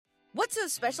What's so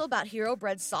special about Hero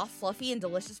Bread's soft, fluffy, and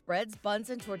delicious breads, buns,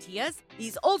 and tortillas?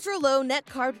 These ultra-low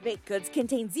net-carb baked goods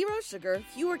contain zero sugar,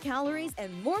 fewer calories,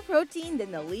 and more protein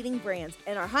than the leading brands,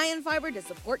 and are high in fiber to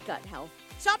support gut health.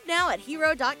 Shop now at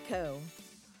hero.co.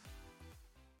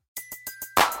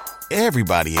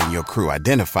 Everybody in your crew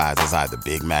identifies as either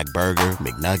Big Mac Burger,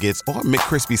 McNuggets, or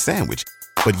McCrispy Sandwich.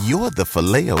 But you're the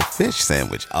Filet-O-Fish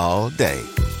Sandwich all day.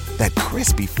 That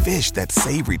crispy fish, that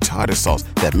savory tartar sauce,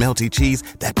 that melty cheese,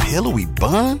 that pillowy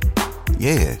bun.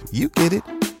 Yeah, you get it.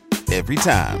 Every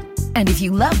time. And if you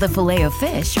love the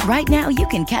Filet-O-Fish, right now you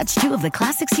can catch two of the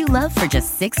classics you love for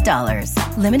just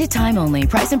 $6. Limited time only.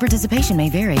 Price and participation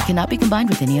may vary. Cannot be combined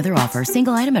with any other offer.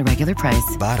 Single item at regular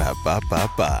price.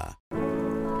 Ba-da-ba-ba-ba.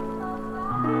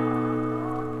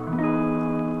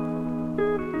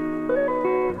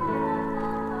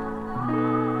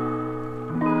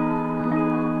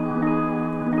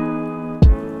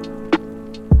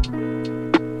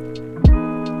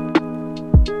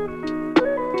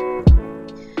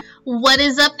 What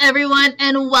is up, everyone,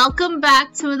 and welcome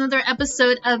back to another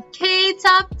episode of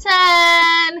K-Top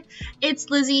 10. It's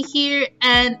Lizzie here,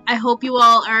 and I hope you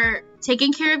all are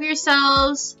taking care of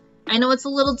yourselves. I know it's a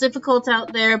little difficult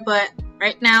out there, but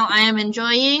right now I am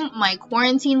enjoying my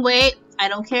quarantine weight. I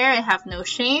don't care. I have no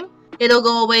shame. It'll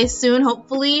go away soon,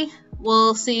 hopefully.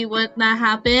 We'll see what that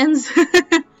happens.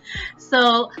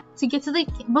 So,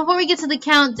 before we get to the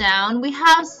countdown, we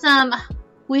have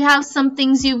some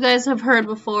things you guys have heard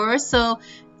before, so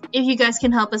if you guys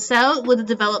can help us out with the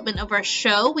development of our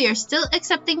show, we are still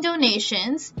accepting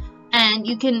donations, and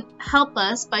you can help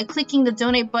us by clicking the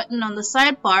donate button on the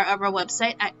sidebar of our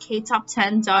website at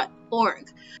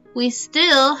ktop10.org. We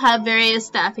still have various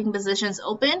staffing positions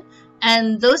open,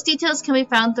 and those details can be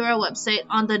found through our website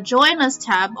on the Join Us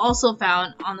tab, also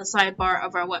found on the sidebar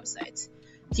of our website.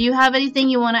 Do you have anything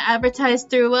you want to advertise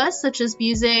through us, such as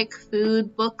music,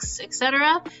 food, books,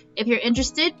 etc.? If you're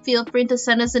interested, feel free to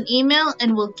send us an email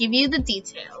and we'll give you the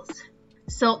details.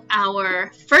 So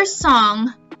our first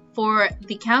song for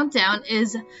the countdown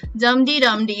is Dum Dee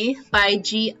Dum Dee by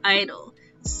G-Idol.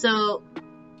 So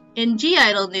in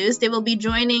G-Idol news, they will be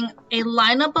joining a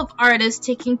lineup of artists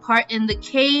taking part in the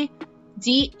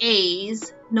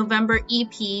KDA's November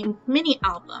EP mini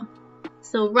album.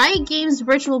 So Riot Games'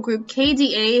 virtual group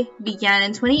KDA began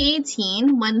in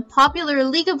 2018 when popular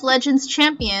League of Legends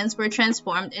champions were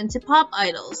transformed into pop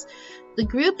idols. The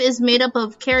group is made up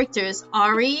of characters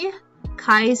Ari,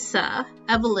 Kaisa,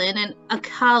 Evelyn, and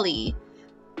Akali,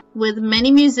 with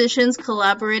many musicians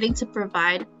collaborating to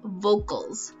provide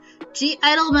vocals.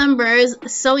 G-Idol members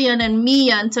Soyeon and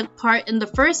Miyeon took part in the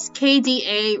first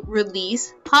KDA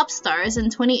release, Pop Stars, in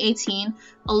 2018,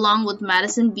 along with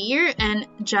Madison Beer and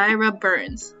Jaira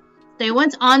Burns. They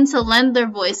went on to lend their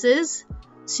voices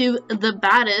to The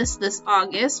Baddest this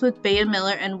August with Bea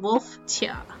Miller and Wolf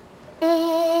Tia.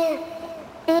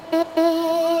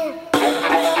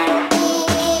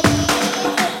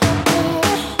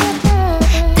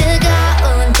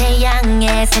 뜨거운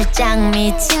태양에 살짝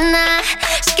미친 나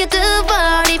쉽게 두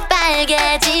볼이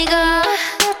빨개지고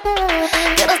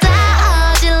그러다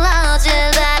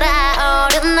어질어질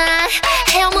달아오른 날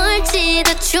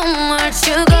헤엄을치듯 춤을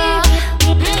추고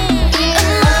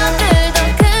음악을 더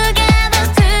크게 더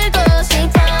틀고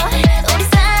싶어 우리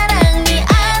사랑이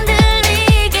안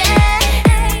들리게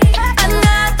안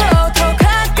가도 더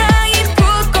가까이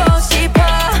붙고 싶어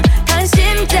단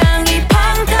심장이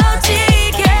팡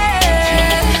터지게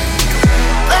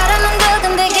바람은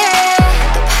두근대게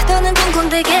또 파도는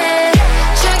쿵쿵대게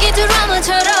줄기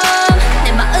드라마처럼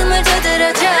내 마음을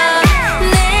두드려줘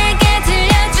내게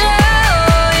들려줘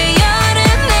이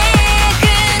여름의 그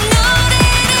노래를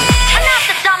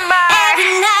Another summer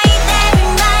Every night, every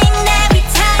night, every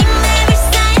time, every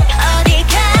sign 어딜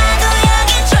가도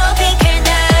여긴 tropical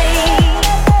night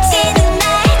지는 날,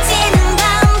 지는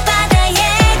밤바다에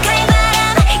칼바람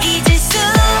잊을 수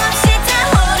없이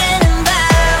타오르는 밤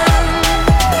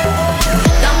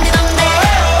덤디덤대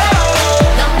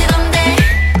덤디덤대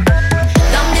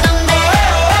덤디덤대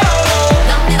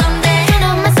덤디덤대 Turn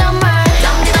on my summer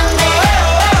덤디덤대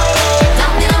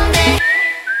덤디덤대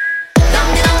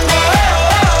덤디덤대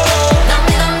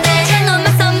덤디덤대 Turn on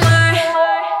my summer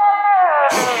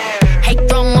Hate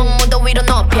drum 무더 위로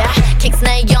높여 Kicks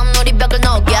내 연우리 벽을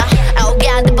녹여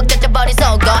아우가드 벗겨져버린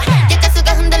속옷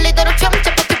객가수가 흔들리도록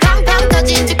점차폭이 팡팡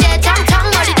터진 축제 텅텅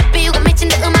머리를 비우고 미친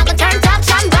듯 음악은 turn top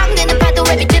전방되는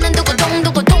파도에 비치는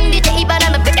두구동두구동 DJ 이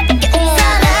바람에 뺏게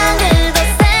사랑을 더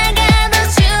세게 더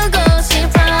주고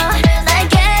싶어 날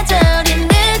계절이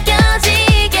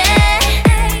느껴지게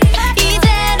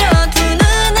이대로 두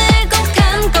눈을 꼭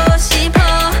감고 싶어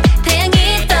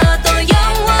태양이 떠도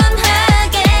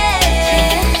영원하게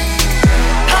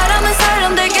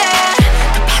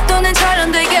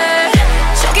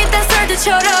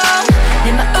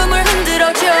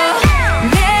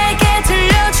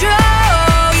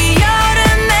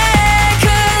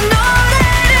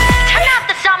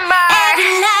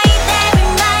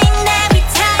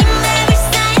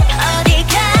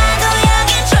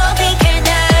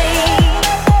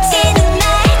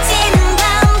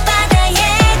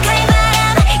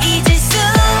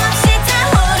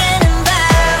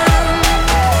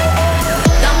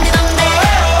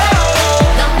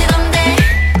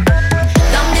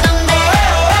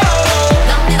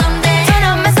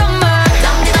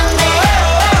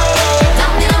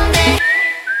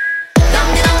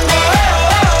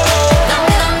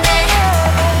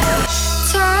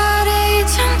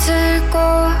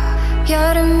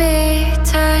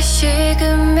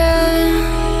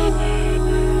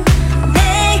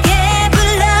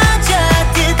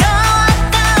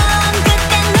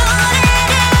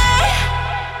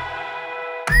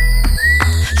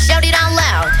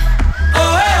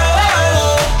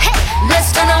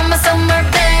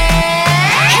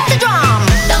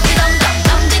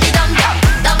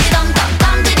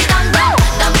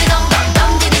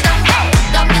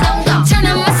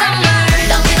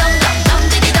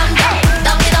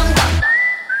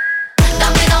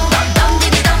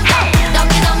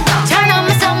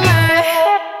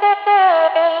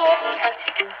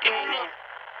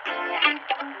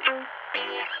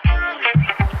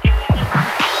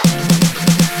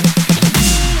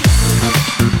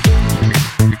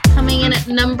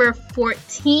number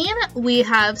 14, we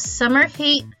have Summer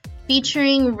Hate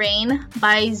featuring Rain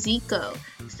by Zico.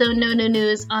 So no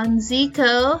news on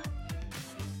Zico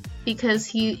because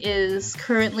he is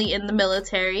currently in the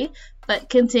military, but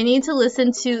continue to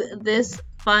listen to this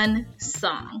fun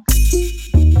song.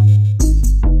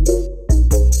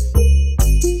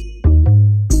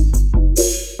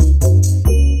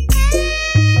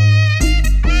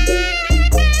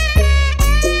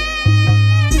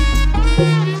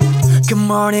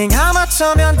 굿모닝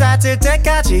하마터면 닿을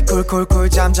때까지 쿨쿨쿨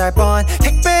잠잘 뻔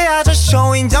택배 아저씨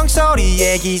인정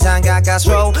소리에 기상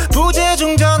가까스로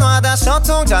부재중 전화다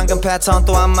소통 잠금 패턴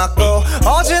또 안 맞고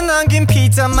어제 남긴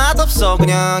피자 맛없어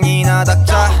그냥 이나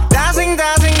닥자 다싱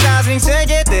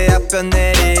세계대학교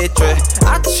내리쬐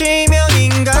아침형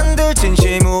인간들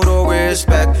진심으로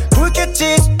respect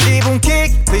불빛이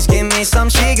기분킥 Please give me some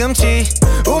시금치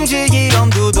움직일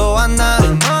엄두도 안 나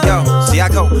Yo,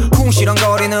 시야코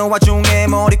궁시렁거리는 와중에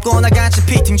머리꼬 나같이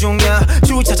피팅 중이야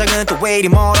주차장은 또 왜 이리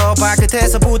멀어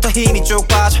발끝에서부터 힘이 쭉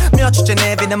빠져 몇 주째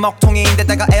내비는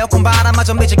먹통인데다가 에어컨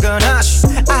바람마저 미지근하시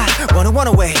I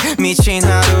wanna away 미친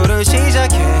하루를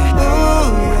시작해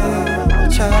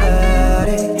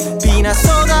차라리 비나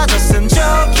쏟아졌으면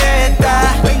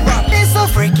좋겠다 It's so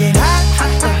freaking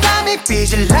hot 땀이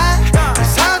삐질라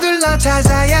서둘러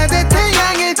찾아야 돼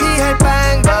태양을 피할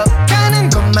방법 가는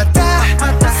곳마다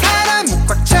사람이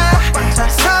꽉 차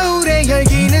서울의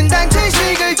열기는 당최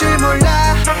식을 줄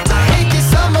몰라 I hate this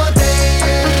summer day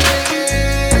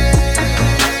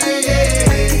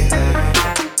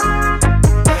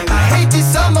I hate this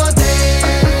summer day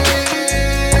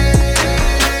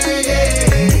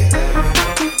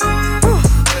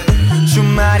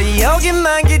주말이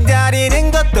오기만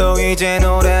기다리는 것도 이젠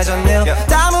오래졌네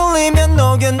땀 흘리면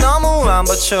녹여 너무 안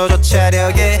받쳐줘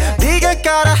체력에 네가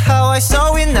깔아 How I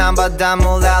saw it 난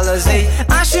바닷물 알러지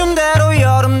아쉬운 대로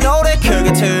여름 노래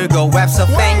크게 틀고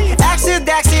웹서핑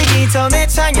엑스닥시 인터넷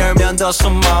창 열면 더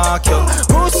숨막혀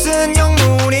무슨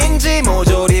영문인지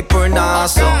모조리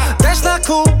뿔났어 That's not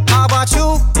cool How about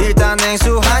you 일단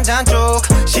냉수 한잔 쭉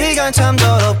시간 참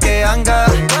더럽게 안가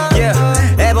yeah.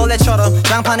 애벌레처럼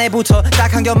장판에 붙어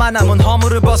딱 한 겹만 남은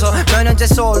허물을 벗어 몇 년째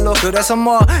솔로 그래서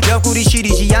뭐 옆구리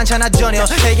시리지 않잖아 전혀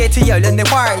헬게이트 열렸네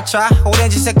활짝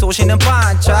오렌지색 도시는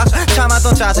반짝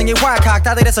참았던 짜증이 왈칵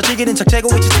다들에서 즐기는 척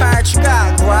재고 있지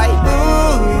탈출각 right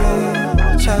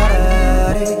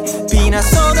차라리 비나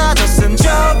쏟아졌으면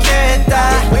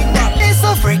좋겠다 It's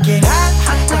so freaking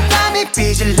hot 땀이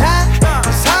삐질라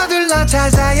서둘러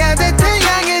찾아야 돼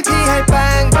태양을 피할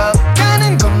방법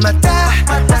가는 곳마다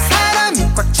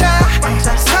사람이 꽉 차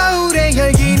서울의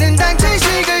열기는 당최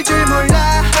식을 줄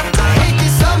몰라 I hate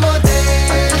this summer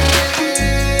day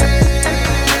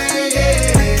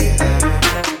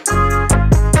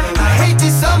I hate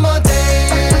this summer day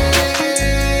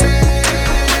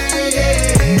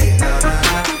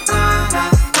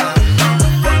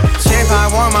제발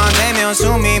 8월만 되면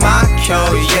숨이 막혀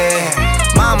yeah.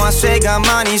 마마쇠가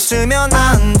많이 있으면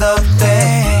안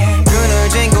덥대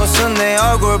그늘진 곳은 내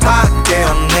얼굴밖에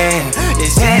없네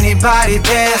Is anybody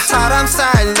there 사람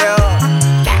살려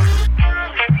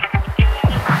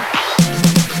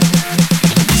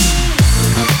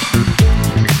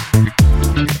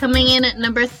Coming in at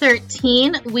number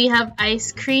 13, we have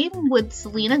Ice Cream with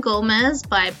Selena Gomez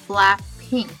by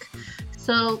Blackpink.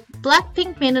 So,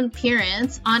 Blackpink made an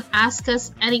appearance on Ask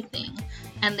Us Anything,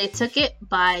 and they took it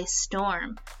by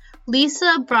storm.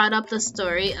 Lisa brought up the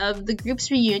story of the group's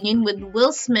reunion with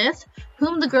Will Smith,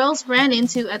 whom the girls ran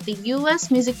into at the US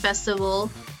music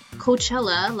festival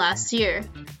Coachella last year.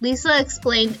 Lisa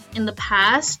explained, in the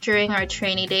past, during our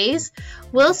trainee days,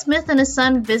 Will Smith and his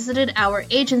son visited our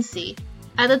agency.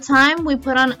 At the time, we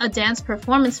put on a dance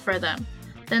performance for them.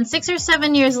 Then 6 or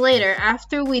 7 years later,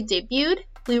 after we debuted,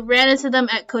 we ran into them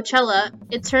at Coachella.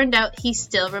 It turned out he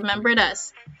still remembered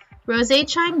us. Rosé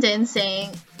chimed in saying,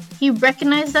 he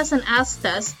recognized us and asked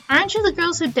us, aren't you the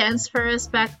girls who danced for us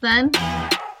back then?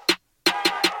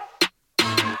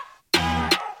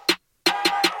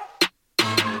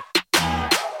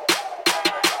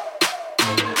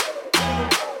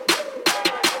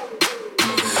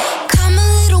 Come a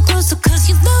little closer cause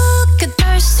you look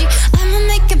thirsty. I'ma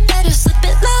make it better, slip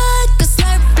it like a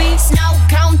Slurpee. Snow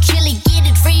cone chili, get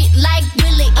it free like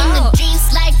Willy. In the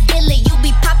jeans like Billy, you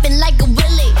be popping like a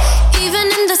Willy. Even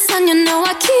in the sun, you know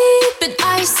I keep it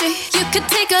icy. You could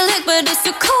take a lick, but it's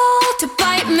too cold to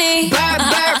bite me. Bird,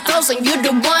 frozen, you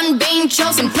the one being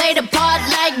chosen. Play the part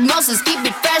like Moses, keep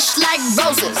it fresh like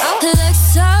roses. Looks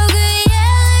so good,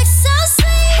 yeah, looks so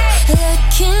sweet.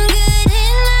 Looking good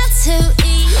enough to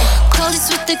eat.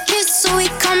 Coldest with the kiss, so he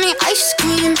call me ice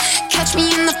cream. Catch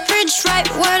me in the fridge, right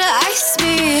where the ice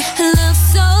be. Looks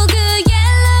so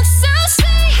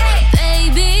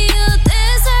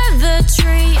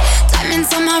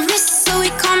my wrist, so he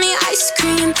call me ice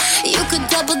cream. You could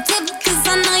double dip, cause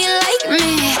I know you like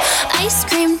me. Ice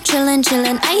cream, chillin',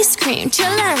 chillin', ice cream,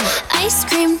 chillin'. Ice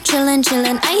cream, chillin',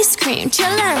 chillin', ice cream,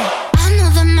 chillin'. I know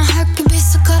that my heart can be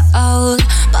so cold,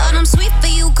 but I'm sweet for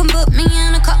you, come put me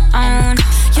in a cone.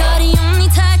 You're the only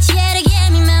touch, yeah, to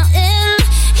get me melting.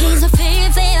 He's my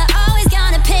favorite flavor, always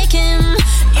gotta pick him.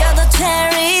 You're the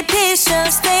cherry pie, so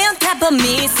stay on top of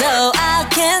me, so I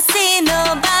can't see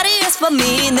nobody else but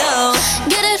me, no.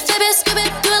 Get it, flip it, scoop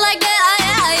it, do it like that,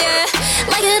 yeah, yeah.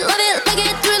 Like it, love it, like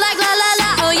it, through like la la la,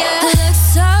 oh yeah. Looks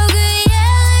so good, yeah,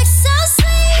 looks so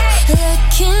sweet.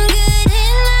 Looking good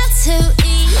enough to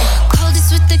eat.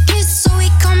 Coldest with the kiss, so he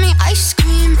call me ice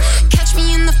cream. Catch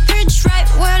me in the fridge, right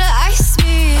where the ice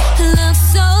be. Looks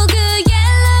so good, yeah,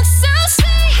 looks so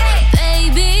sweet.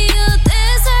 Baby, you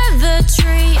deserve a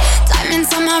treat.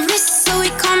 Diamonds on my wrist, so he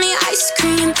call me ice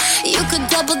cream. You could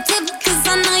double dip, cause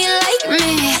I know you like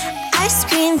me. Ice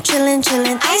cream, chillin',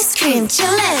 chillin', ice cream,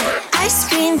 chillin'. Ice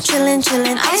cream, chillin',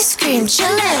 chillin', ice cream,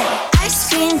 chillin'. Ice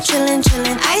cream, chillin',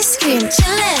 chillin', ice cream,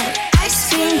 chillin'. Ice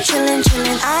cream, chillin',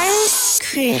 chillin', ice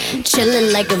cream.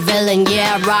 Chillin' like a villain,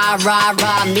 yeah, rah, rah,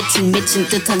 rah. 미친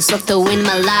듯한 속도 in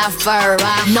my life,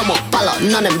 너무 빨라,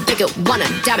 너는 되게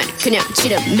원한다면 그냥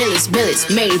지름 millies,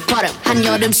 매일 버릇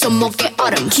한여름 손목에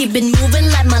얼음. Keep it moving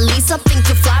like my Lisa, think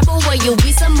you fly, but where you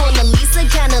visa? Mona Lisa,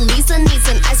 kinda Lisa, needs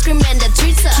an ice cream and a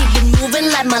treat. Keep it moving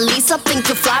like my Lisa, think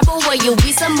you fly, but where you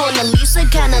visa? Mona Lisa,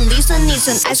 kinda Lisa, needs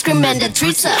an ice cream and a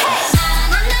treat.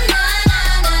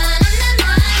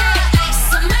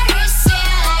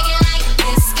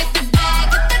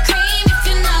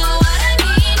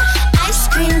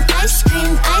 Ice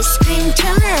cream, ice cream,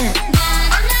 chillin'.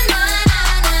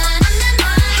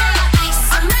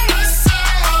 Ice on my wrist,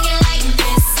 yeah, like it like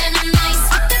this. And I'm nice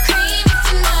with the cream, if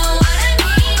you know what I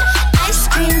mean. Ice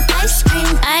cream, ice cream,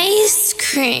 ice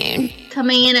cream.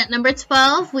 Coming in at number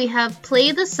 12, we have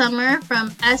Play the Summer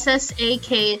from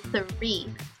SSAK3.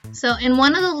 So in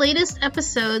one of the latest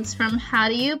episodes from How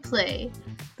Do You Play,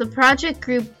 the project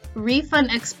group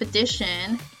Refund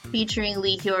Expedition, featuring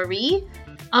Lee Hyori,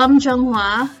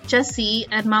 Jung-hwa, Jessie,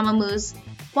 and Mamamoo's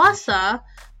Hwasa,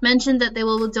 mentioned that they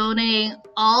will be donating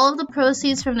all of the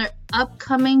proceeds from their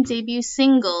upcoming debut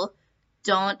single,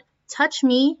 Don't Touch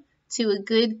Me, to a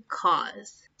good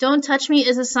cause. Don't Touch Me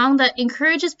is a song that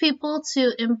encourages people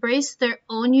to embrace their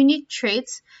own unique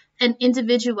traits and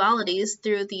individualities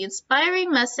through the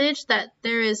inspiring message that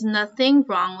there is nothing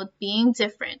wrong with being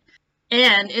different.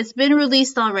 And it's been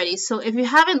released already, so if you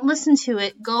haven't listened to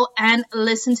it, go and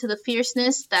listen to the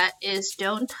fierceness that is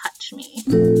Don't Touch Me.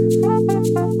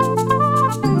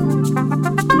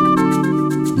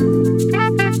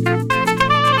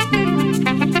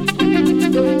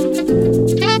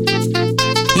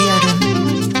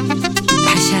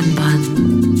 다시 한번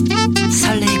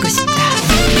설레고 싶다.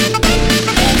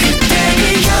 그때 그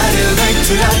여름을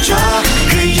들어줘,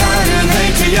 그 여름을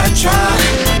들려줘.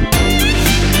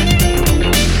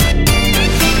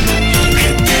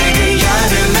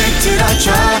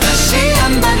 들어줘, 다시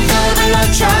한 번 더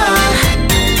불러줘.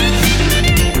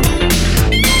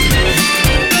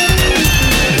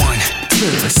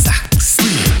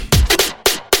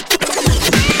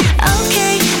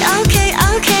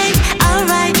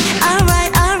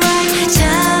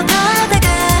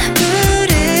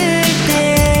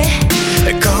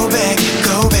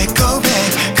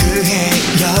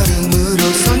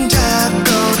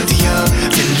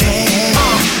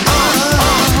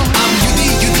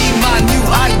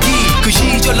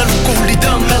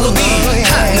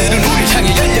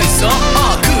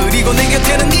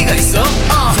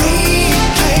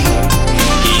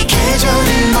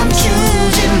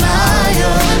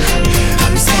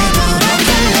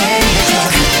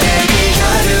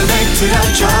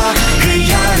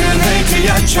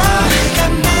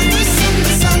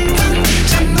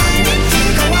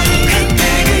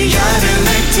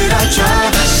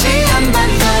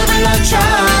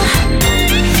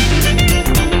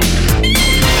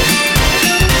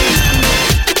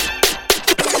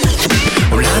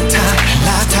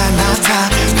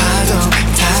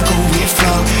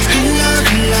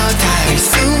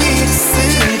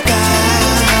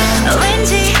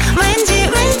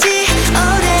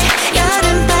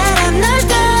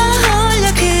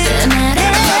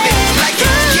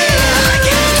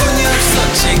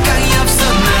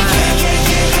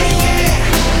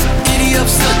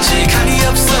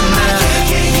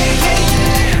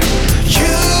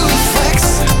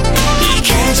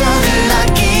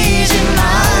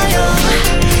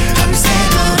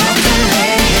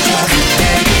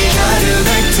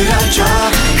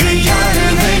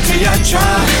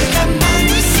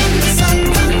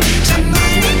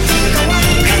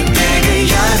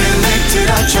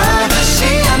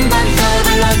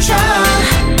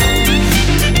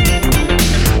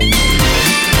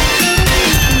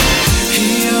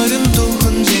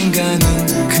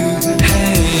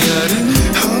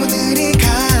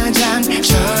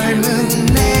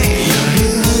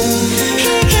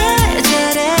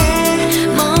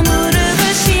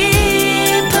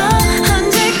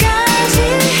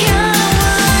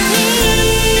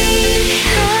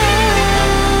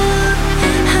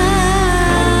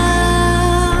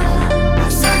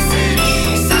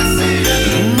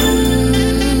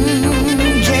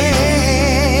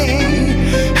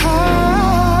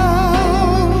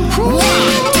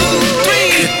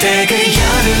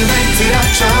 여름을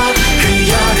들어줘 그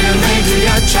여름을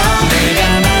들려줘 내가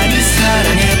많이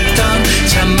사랑했던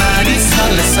참 많이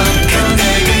설렜었던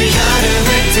그 여름을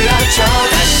들어줘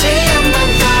다시 한번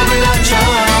더 불러줘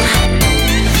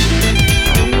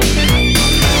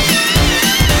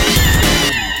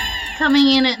Coming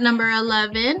in at number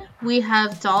 11, we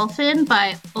have Dolphin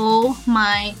by Oh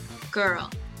My Girl.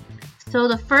 So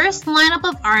the first lineup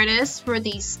of artists for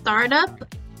the Startup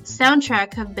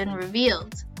soundtrack have been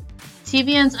revealed.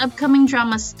 TVN's upcoming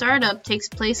drama Startup takes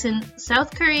place in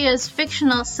South Korea's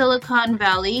fictional Silicon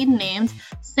Valley named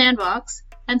Sandbox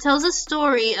and tells a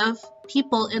story of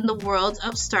people in the world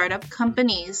of startup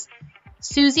companies.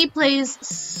 Suzy plays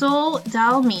So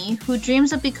Dalmi, who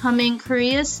dreams of becoming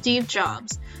Korea's Steve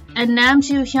Jobs, and Nam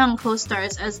Joo-hyung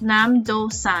co-stars as Nam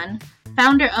Do-san,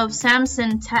 founder of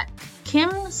Samsung Tech.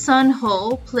 Kim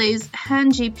Sun-ho plays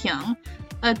Han Ji-pyong,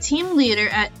 a team leader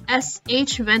at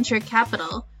SH Venture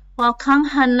Capital, while Kang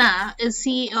Han-na is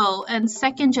CEO and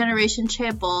second-generation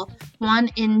chaebol Won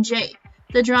In-jae.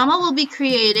 The drama will be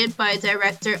created by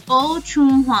director Oh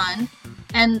Chung-hwan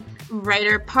and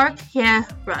writer Park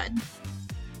Hye-run,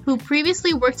 who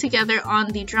previously worked together on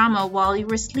the drama While You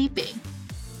Were Sleeping.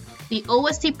 The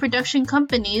OST production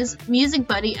companies Music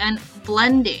Buddy and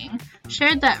Blending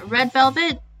shared that Red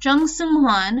Velvet, Jung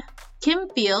Seung-hwan, Kim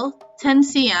Pil,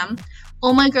 10cm,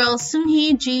 Oh My Girl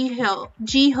Seung-hee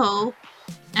Ji-ho,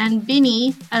 and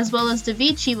Binny, as well as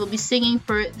Davichi, will be singing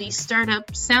for the Startup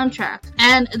soundtrack.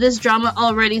 And this drama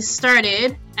already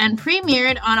started and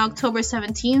premiered on October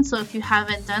 17, so if you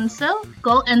haven't done so,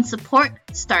 go and support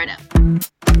Startup.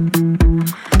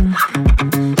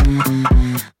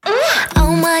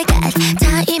 Oh my god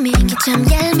타이밍이 참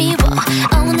얄미워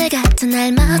오늘 같은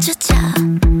날 마주쳐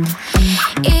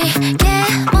이게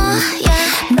뭐야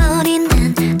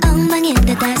머리는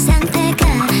엉망인데 다 상태가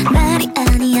말이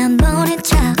아니야 모른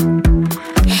척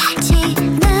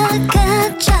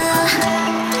지나가죠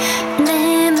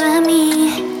내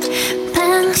맘이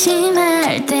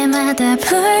방심할 때마다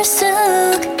불쑥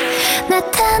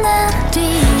나타나 뒤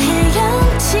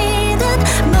헤엄치듯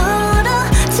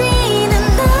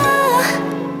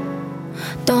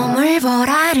또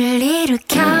물보라를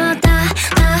일으켜 또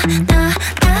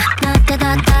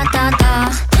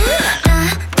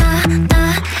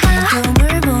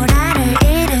물보라를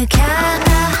일으켜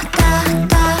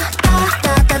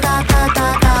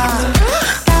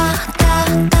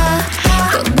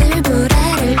또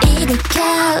물보라를 일으켜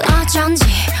어쩐지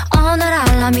오늘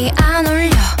알람이 안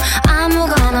울려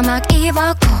아무거나 막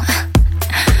입었고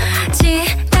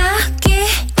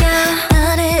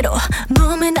아래로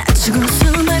몸을 낮추고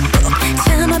숨을 꼭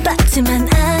참아봤지만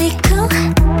아이쿠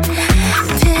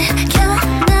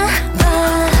들켜나봐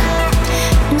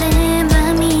내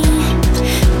맘이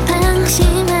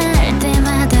방심할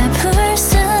때마다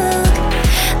불쑥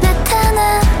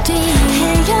나타나 뒤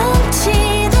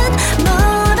헤엄치듯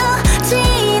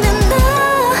멀어지는 너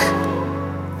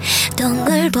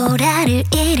동물보라를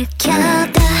일으켜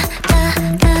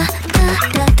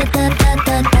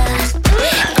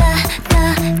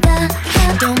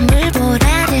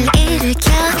동물보라를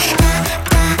일으켜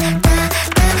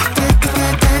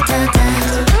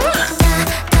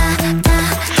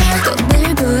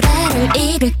동물보라를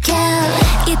일으켜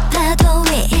이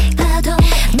파도에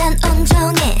난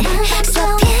온종일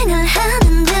서핑을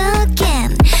하는 느낌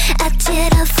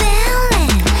아찔한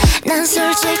feeling 난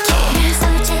솔직히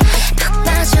푹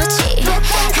빠졌지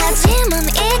하지만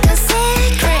이건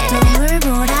secret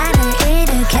동물보라를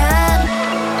일으켜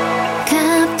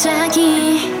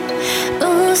갑자기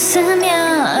웃으며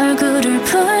얼굴을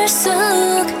불쑥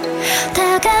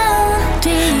다가온 뒤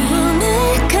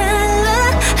오늘 칼라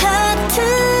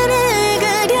하트를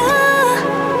그려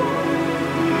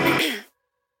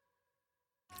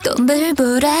또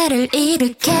물보라를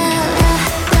일으켜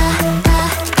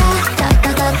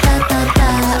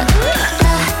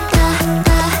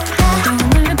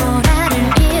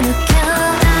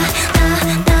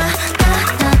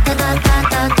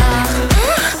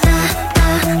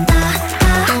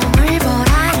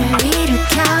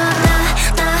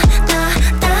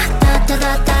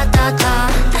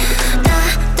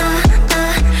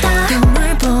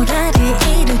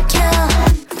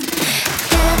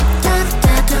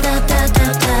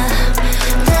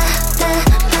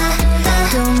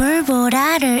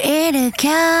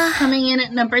Coming in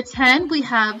at number 10, we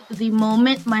have The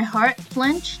Moment My Heart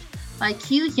Flinched by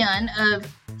Kyu-hyun of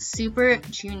Super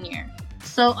Junior.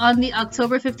 So on the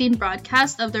October 15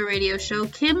 broadcast of the radio show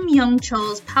Kim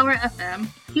Young-chol's Power FM,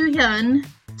 Kyu-hyun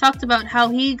talked about how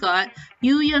he got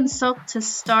Yoo Yeon-seok to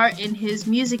star in his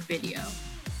music video.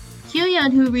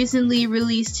 Kyu-hyun, who recently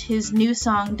released his new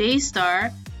song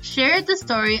Daystar, shared the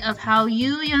story of how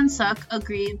Yoo Yeon-suk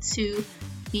agreed to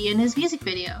be in his music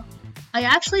video. I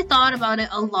actually thought about it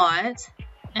a lot,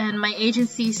 and my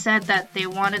agency said that they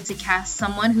wanted to cast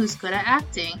someone who's good at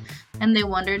acting, and they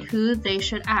wondered who they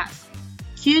should ask.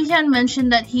 Kyuhyun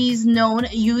mentioned that he's known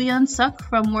Yoo Yeon-suk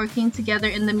from working together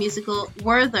in the musical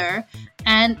Werther,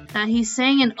 and that he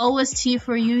sang an OST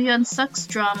for Yoo Yeon-suk's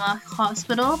drama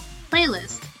Hospital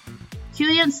Playlist.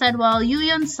 Kyuhyun said while Yoo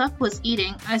Yeon-suk was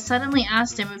eating, I suddenly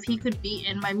asked him if he could be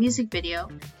in my music video.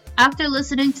 After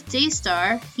listening to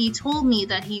Daystar, he told me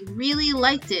that he really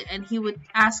liked it and he would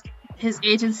ask his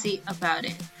agency about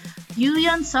it. Yoo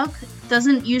Yeon-suk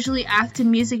doesn't usually act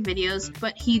in music videos,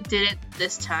 but he did it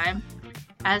this time,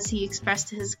 as he expressed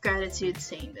his gratitude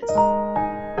saying this.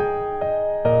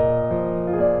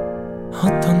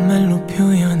 어떤 말로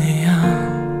표현해야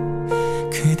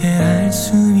그댈 알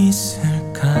수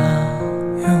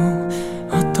있을까요?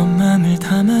 어떤 맘을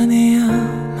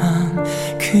담아내야만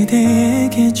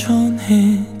그대에게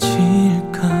전해질까?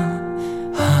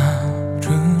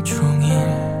 하루 종일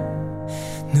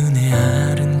눈에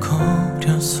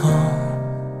아른거려서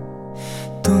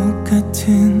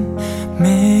똑같은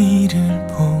매일을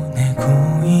보내고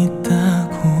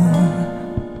있다고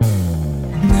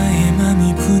나의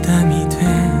맘이 부담이 돼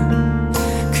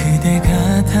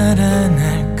그대가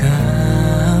달아날까봐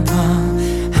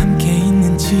함께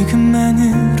있는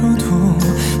지금만으로도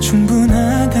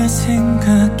충분하다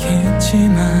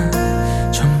생각했지만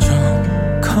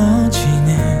점점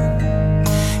커지는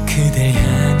그댈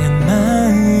향한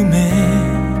마음에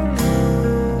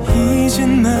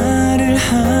이젠 말을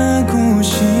하고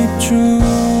싶죠.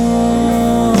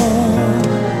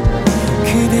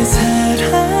 그대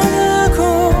사랑하고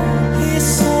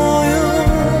있어요.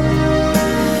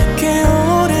 꽤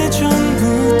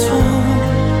오래전부터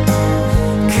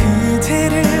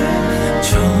그대를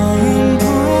처음 본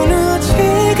후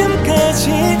지금까지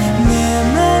내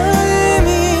마음이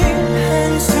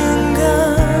한순간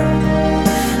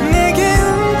내게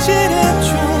움찔했죠.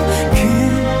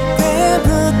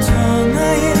 그때부터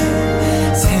나의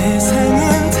세상은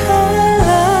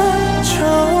달라졌죠.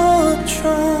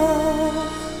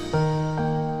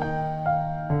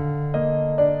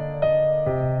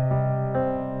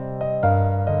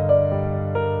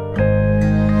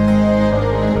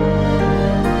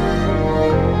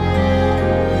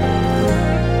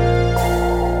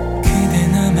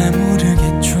 그댄 아마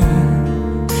모르겠죠.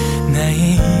 나의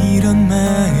이런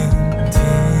마음들을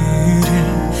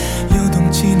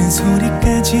요동치는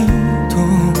소리까지도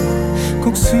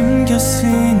꼭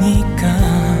숨겼으니까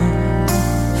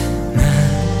난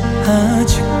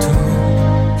아직도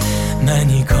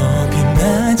많이 겁이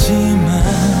나지만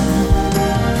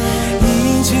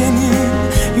이제는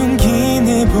용기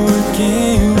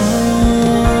내볼게요.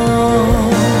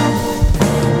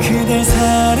 그댈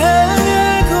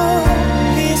사랑하고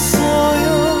있어요.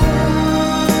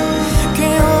 꽤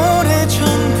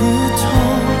오래전부터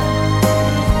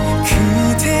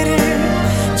그대를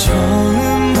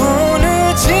처음 본 후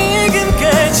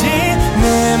지금까지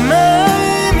내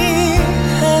마음이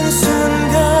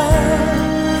한순간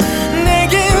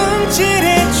내게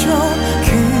움찔했죠.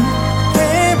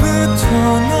 그때부터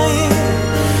나의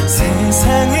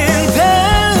세상은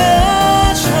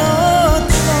달라졌죠.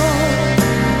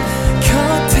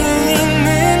 곁에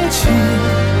있는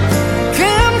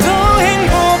지금도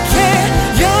행복해.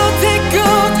 여태껏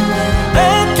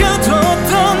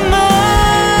아껴뒀던 말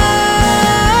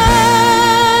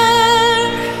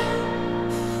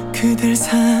그댈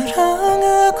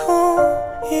사랑하고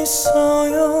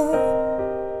있어요.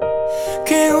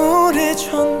 꽤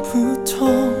오래전부터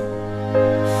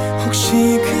혹시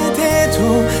그대도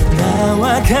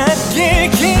나와 같길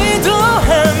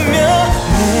기도하며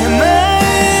내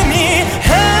마음이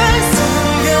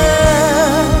한순간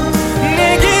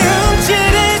내게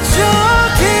움찔했죠.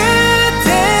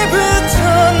 그때부터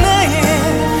나의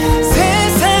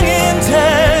세상은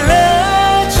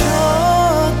달라졌죠.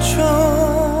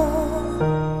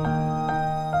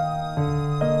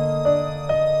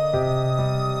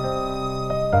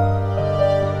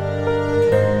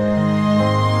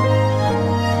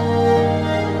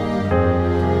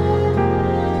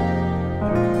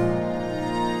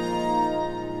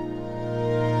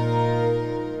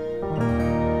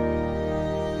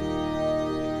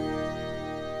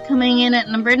 Coming in at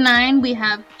number 9, we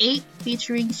have 8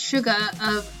 featuring Suga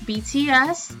of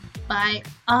BTS by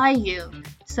IU.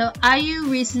 So IU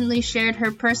recently shared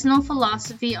her personal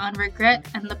philosophy on regret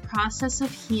and the process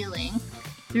of healing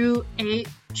through a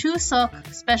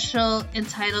Chuseok special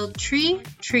entitled Tree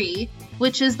Tree,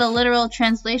 which is the literal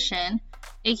translation,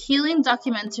 a healing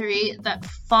documentary that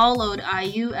followed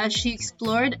IU as she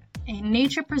explored a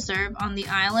nature preserve on the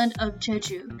island of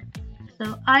Jeju.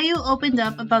 So IU opened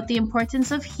up about the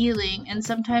importance of healing and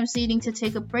sometimes needing to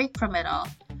take a break from it all.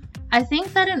 I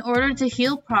think that in order to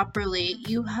heal properly,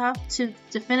 you have to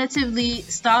definitively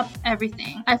stop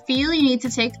everything. I feel you need to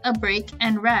take a break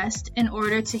and rest in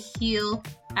order to heal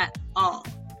at all.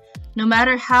 No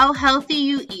matter how healthy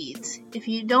you eat, if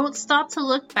you don't stop to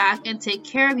look back and take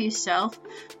care of yourself,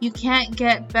 you can't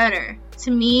get better.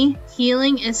 To me,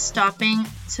 healing is stopping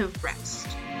to rest.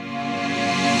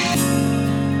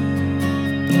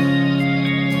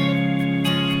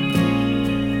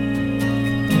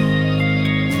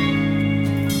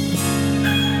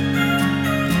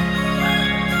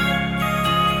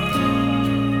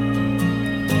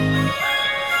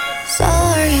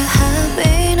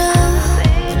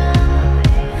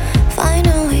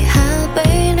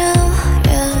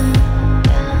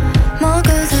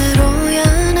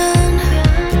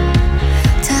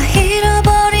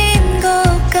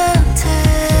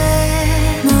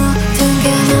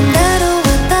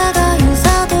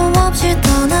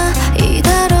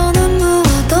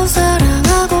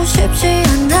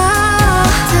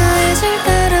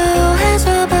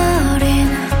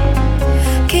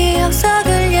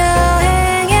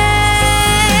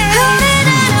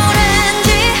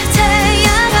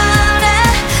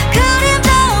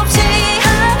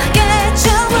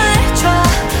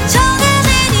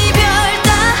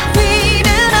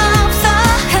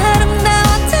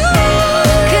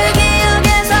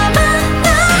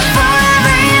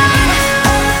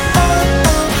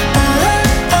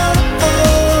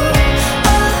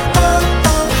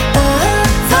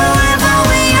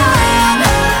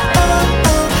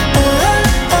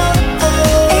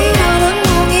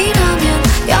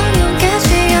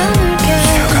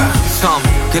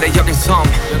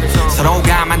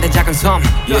 서로가 만든 작은 섬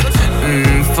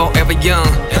Forever young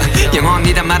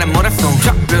영원이란 말은 몰랐어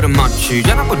작별은 마치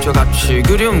연합군처같이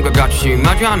그리움과 같이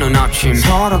마주하는 아침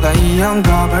서로가 이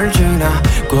영겁을 지나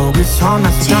거기서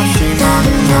나서 다시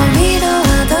만나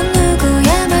위로하던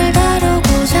누구의 말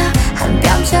다루고자 한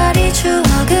뼘짜리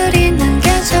추억을 잊는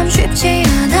게 참 쉽지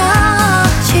않아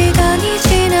시간이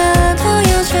지나도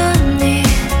여전히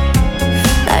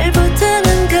날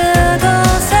붙드는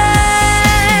그곳에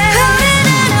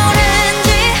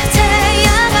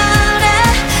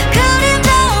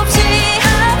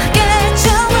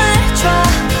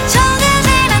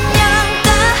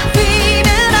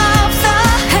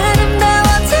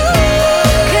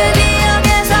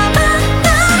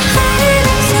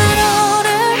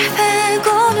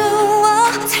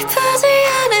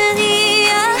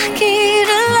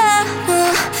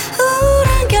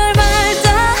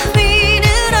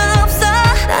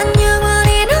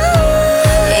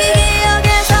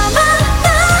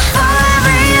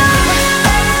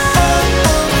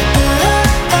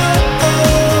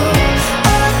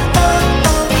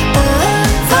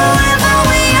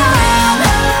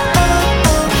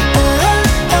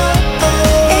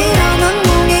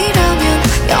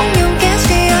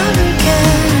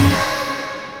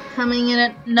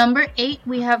Number 8,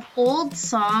 we have Old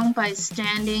Song by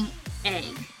Standing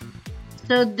Egg.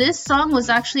 So this song was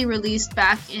actually released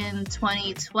back in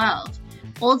 2012.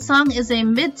 Old Song is a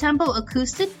mid-tempo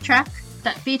acoustic track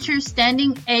that features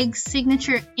Standing Egg's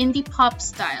signature indie pop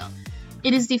style.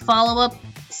 It is the follow-up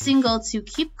single to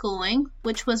Keep Going,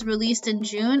 which was released in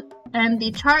June, and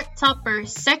the chart topper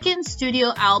second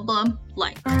studio album,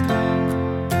 Like.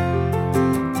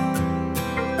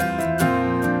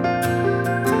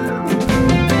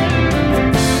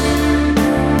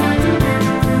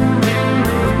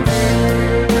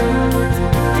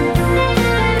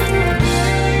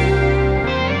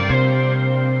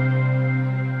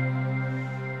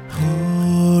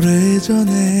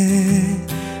 오래전에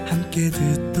함께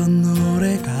듣던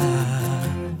노래가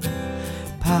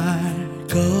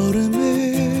발걸음을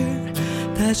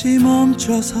다시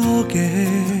멈춰서게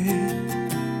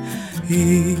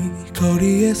이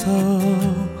거리에서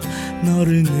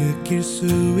너를 느낄 수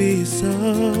있어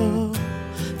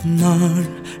널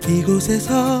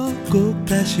이곳에서 꼭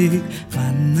다시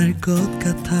만날 것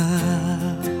같아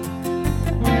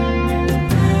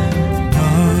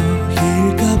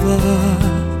너일까봐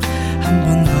한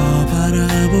번 더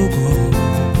바라보고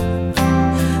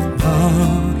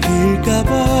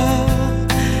너일까봐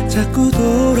자꾸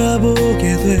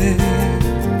돌아보게 돼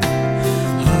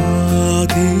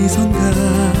어디선가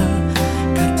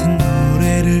같은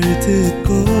노래를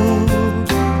듣고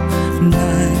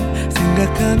날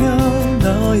생각하면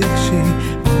너 역시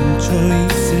멈춰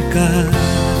있을까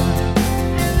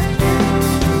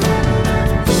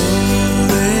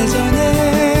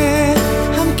오래전에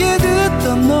함께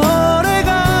듣던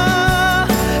노래가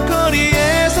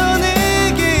거리에서는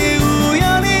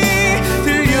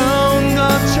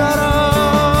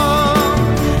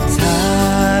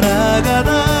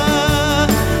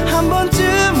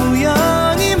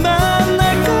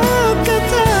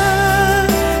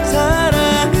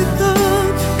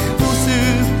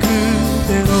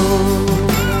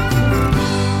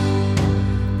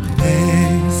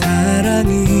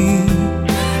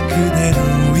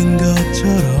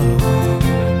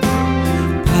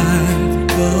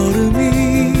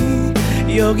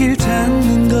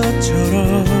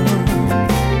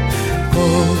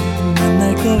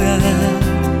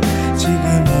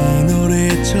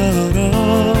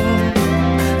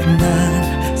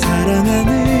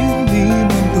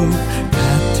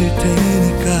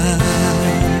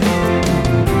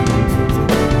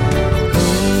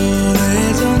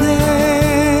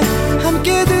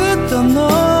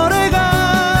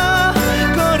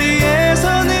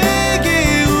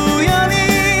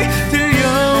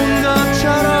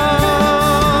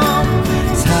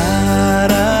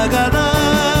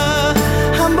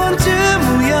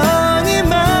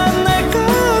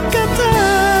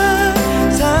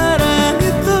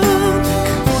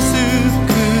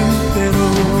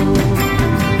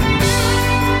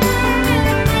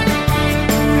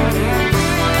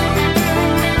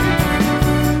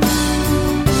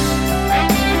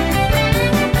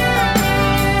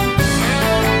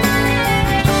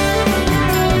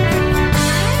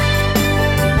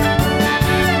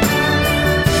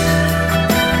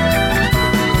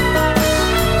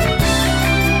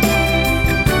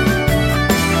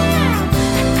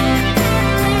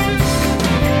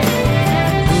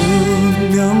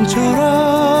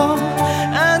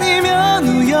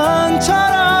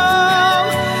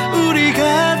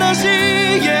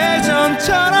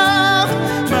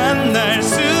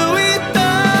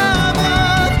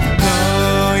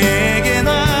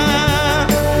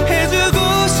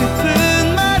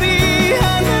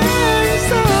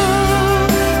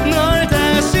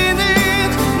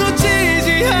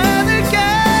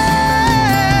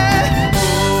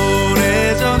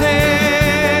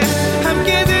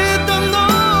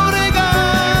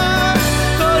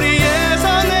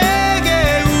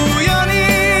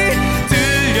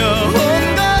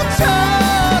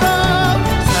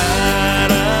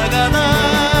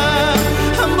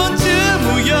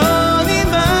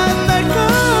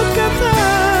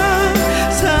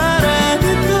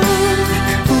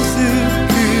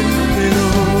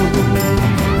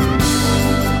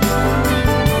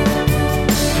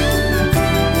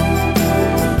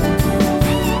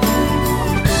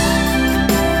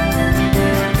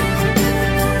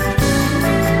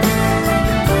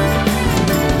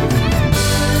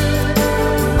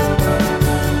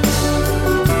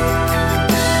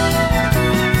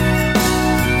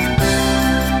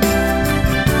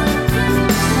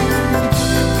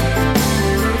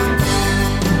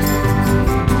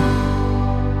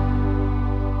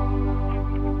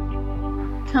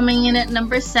Coming in at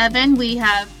number 7, we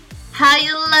have How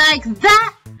You Like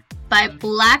That by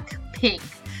Blackpink.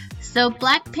 So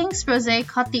Blackpink's Rosé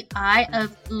caught the eye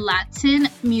of Latin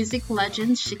music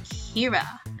legend Shakira.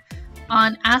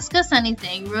 On Ask Us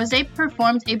Anything, Rosé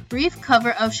performed a brief cover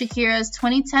of Shakira's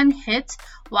 2010 hit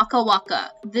Waka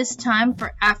Waka, this time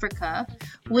for Africa,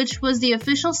 which was the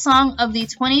official song of the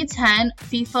 2010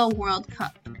 FIFA World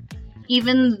Cup.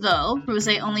 Even though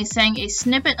Rosé only sang a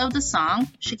snippet of the song,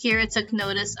 Shakira took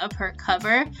notice of her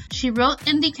cover. She wrote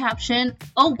in the caption,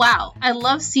 "Oh wow, I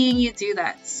love seeing you do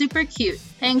that. Super cute.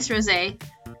 Thanks, Rosé,"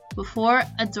 before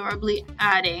adorably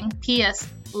adding, "P.S.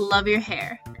 Love your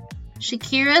hair."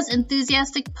 Shakira's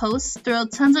enthusiastic posts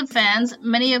thrilled tons of fans,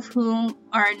 many of whom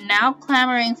are now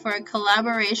clamoring for a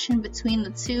collaboration between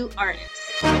the two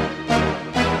artists.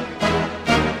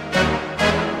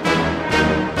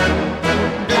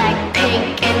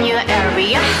 Blackpink in your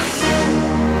area.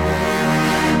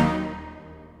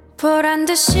 보란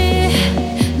듯이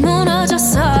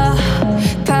무너졌어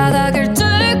바닥을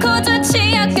뚫고 저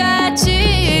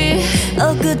지하까지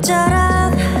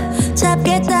엊그처럼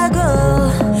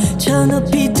잡겠다고 저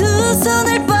높이 두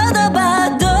손을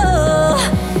뻗어봐도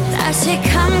다시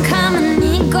캄캄한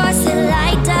이곳에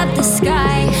light up the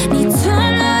sky 네 두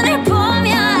눈을 보며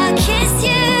I kiss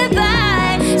you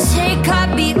bye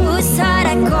실컷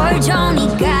비웃어라 꼴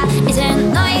좋으니까 이제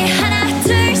너희 하나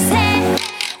둘 셋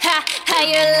How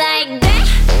you like that?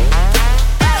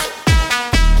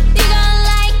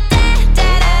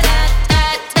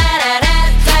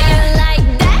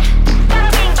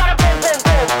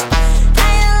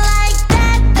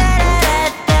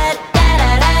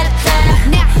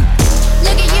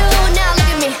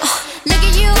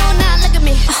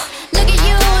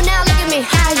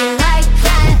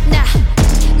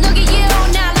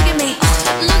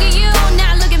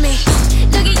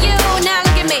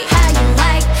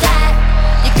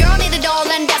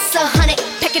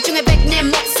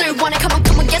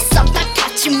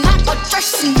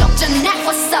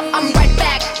 What's up? I'm right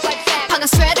back. 방금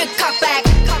sweater cock back.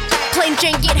 Plain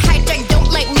Jane get hijacked.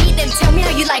 Don't like me, then tell me how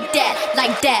you like that,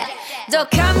 like that. 더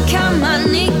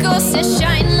캄캄한 이곳에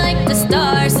shine like the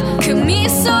stars. 그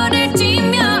미소를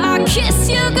띠며 I kiss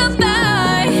you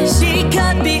goodbye.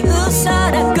 실컷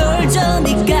비웃어라 꼴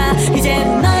좋으니까 이제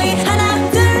너희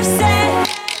하나 둘 셋.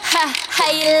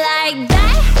 How you like that?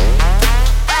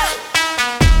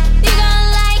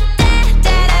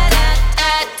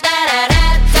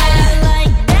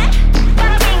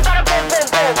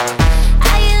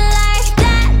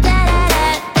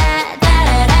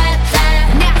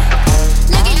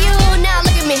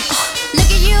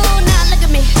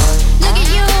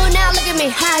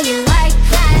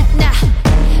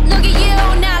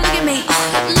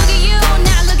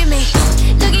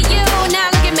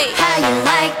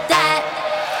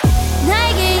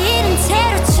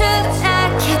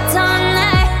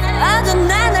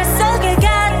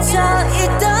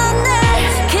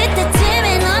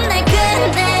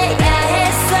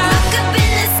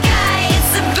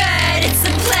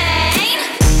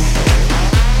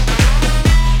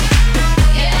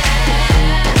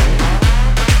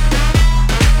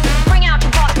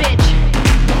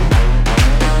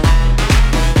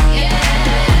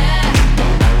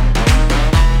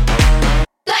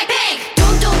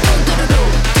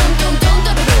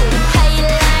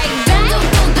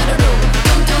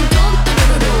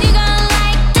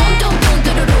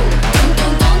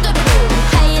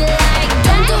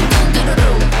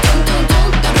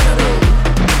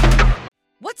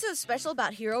 Special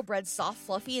about Hero Bread's soft,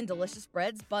 fluffy, and delicious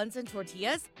breads, buns, and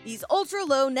tortillas? These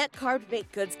ultra-low net-carb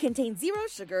baked goods contain zero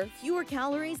sugar, fewer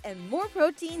calories, and more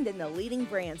protein than the leading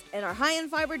brands, and are high in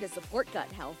fiber to support gut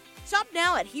health. Shop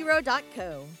now at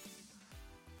hero.co.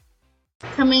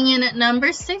 Coming in at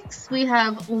number 6, we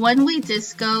have When We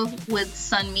Disco with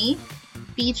Sunmi,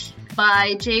 featured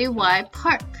by J.Y.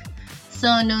 Park.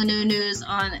 So no new news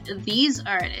on these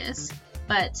artists,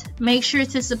 but make sure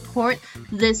to support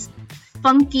this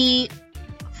funky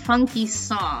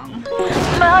song.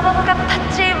 마법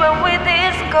같았지 when we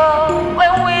disco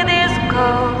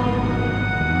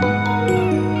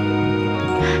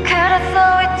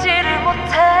그래서 잊지를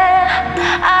못해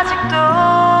아직도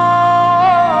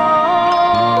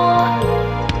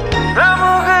너무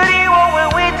그리워 when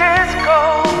we disco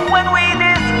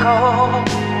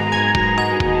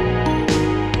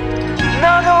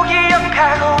너도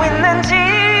기억하고 있는지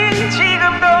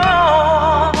지금도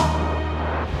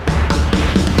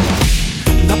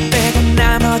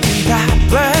나머진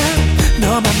답은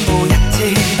너만 보였지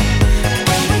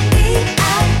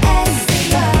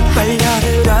빨려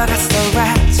들어갔어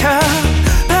right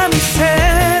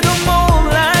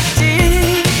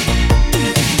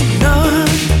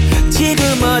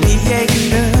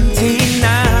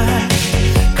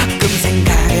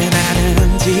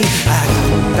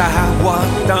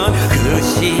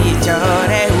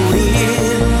시절의 우리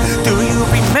Do you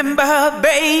remember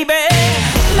baby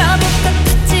마법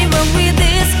같았지 when we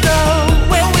disco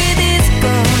when we disco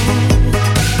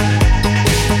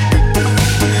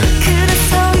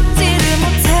그래서 잊지를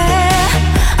못해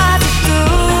아직도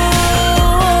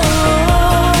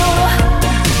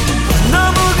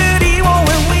너무 그리워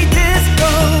when we disco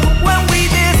when we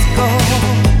disco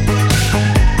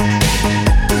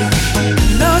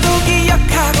너도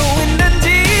기억하고 있는지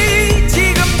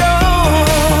지금도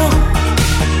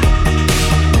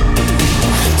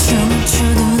춤을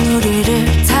추는 우리를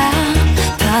다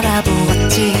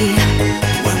바라보았지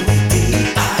When we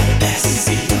D-I-S-C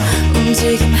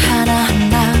움직임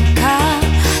하나하나가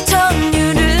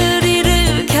전율을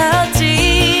일으켰지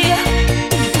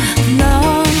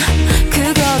넌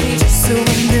그걸 잊을 수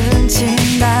있는지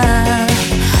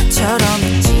나처럼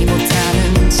잊지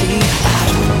못하는지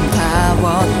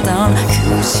아름다웠던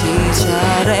그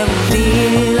시절의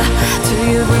우릴 Do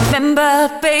you remember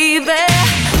baby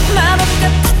마법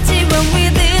같았지 when we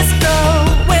disco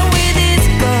when we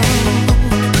disco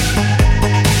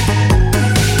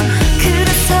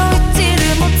그래서 잊지를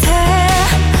못해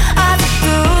아직도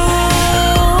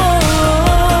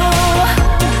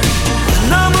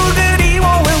너무 그리워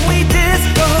when we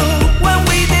disco when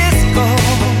we disco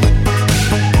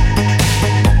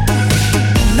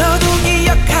너도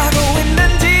기억하고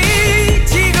있는지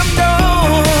지금도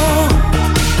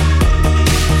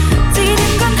지는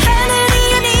건 하늘이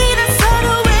아니라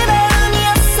서로의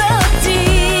마음이었었지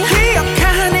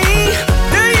기억하니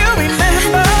Do you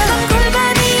remember 넌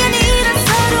골반이 아니라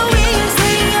서로의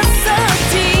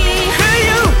인생이었었지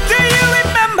Do you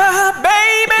remember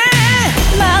baby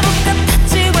마법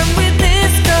같았지 when we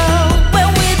disco when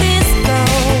we disco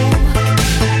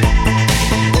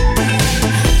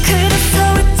그래서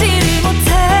잊지를 못해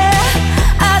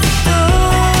아직도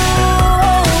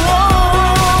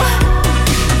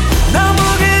너무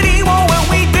그리워 when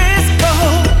we disco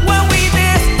when we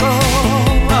disco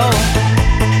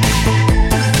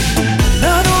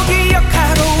너도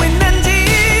기억하고 있는지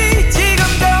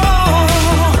지금도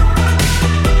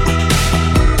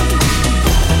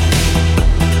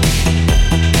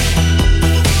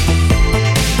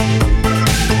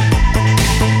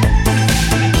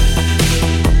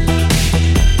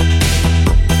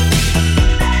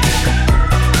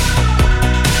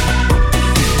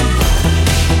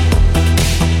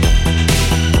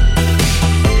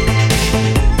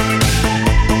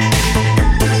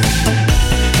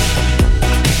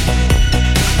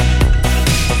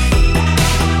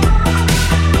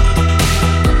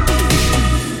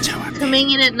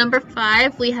Coming in at number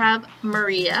 5, we have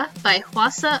Maria by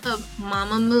Hwasa of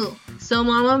Mamamoo. So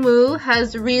Mamamoo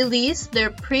has released their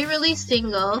pre-release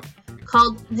single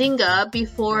called Dinga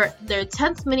before their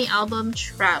 10th mini album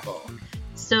Travel.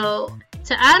 So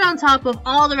to add on top of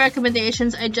all the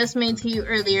recommendations I just made to you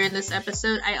earlier in this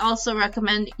episode, I also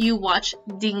recommend you watch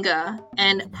Dinga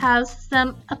and have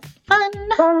some fun.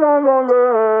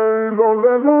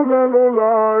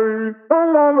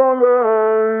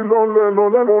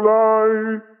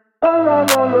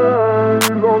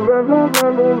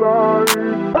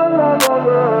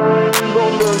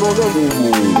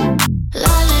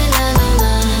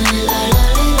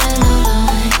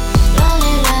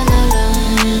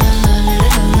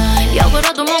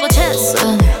 역으로도 뭐가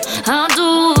챘어 I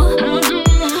do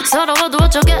서러워도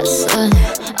어쩌겠어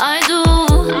I do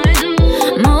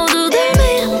모두들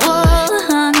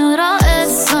미워하느라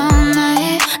애써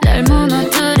날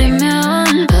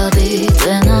무너뜨리면 밥이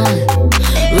되나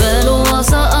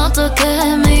외로워서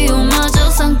어떻게 미움마저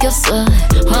삼켰어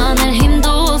화낼 힘도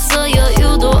없어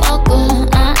여유도 없고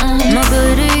뭐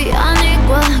그리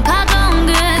아니까 가까운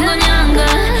게 그냥가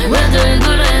왜들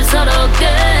그래 서럽게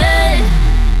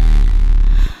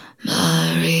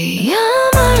Maria,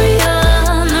 Maria,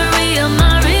 Maria,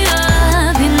 Maria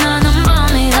빛나는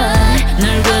밤이야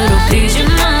날 괴롭히지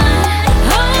마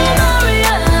Oh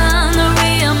Maria,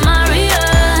 Maria, Maria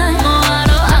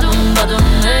뭐하러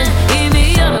아둥바둥해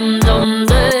이미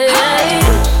아름다운데 Hey,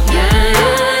 yeah,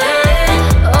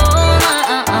 oh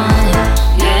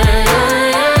yeah,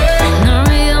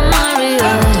 Maria,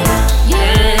 Maria,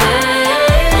 yeah,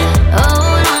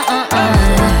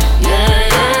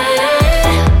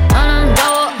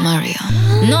 oh Maria.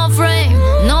 No frame,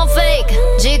 no fake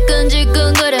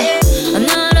지끈지끈 그래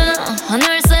오늘은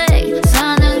하늘색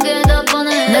사는 게 더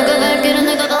뻔해 내가 갈 길은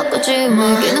내가 바꾸지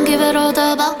먹이는 기회로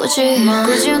다 바꾸지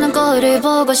굳이 오는 거리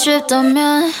보고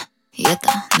싶다면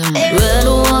이겼다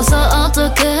외로워서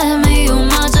어떻게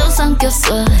미움마저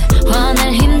삼켰어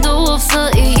화낼 힘도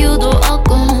없어 이유도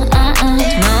없고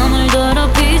마음을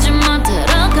더럽히지 마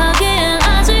들어가기엔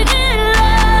아직 일러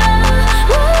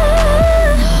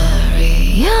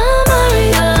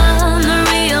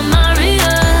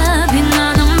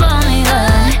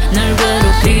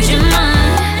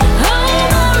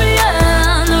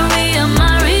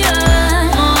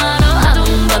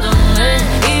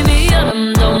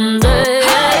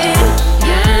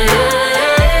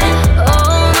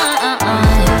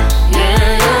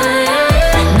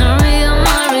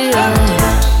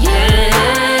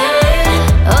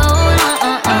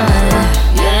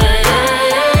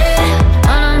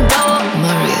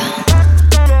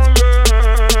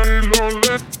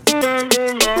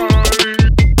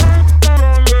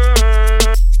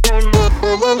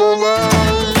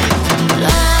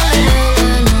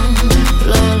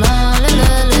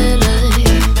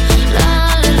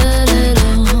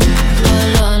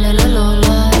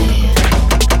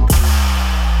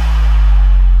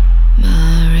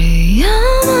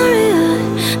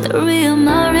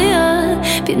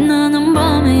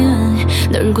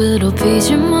널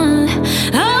괴롭히지만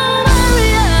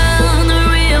Maria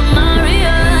널 위한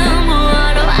Maria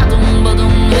뭐하러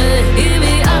아동바동해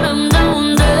이미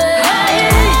아름다운데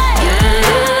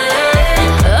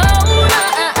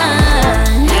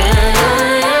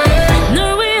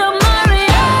널 위한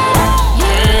Maria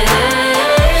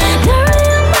널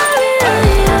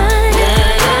위한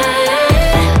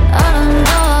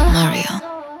아름다워 Mario.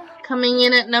 Coming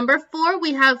in at number 4,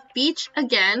 we have Beach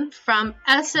Again from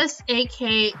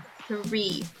SSAK3.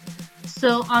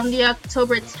 So on the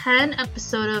October 10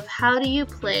 episode of How Do You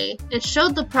Play, it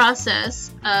showed the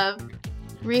process of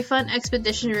Refund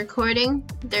Expedition recording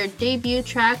their debut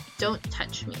track, Don't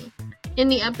Touch Me. In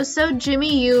the episode,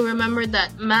 Jimmy Yoo remembered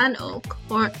that Man-ok,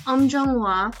 or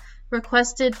Jung-hwa,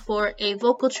 requested for a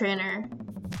vocal trainer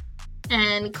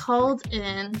and called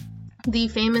in the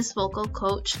famous vocal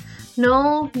coach,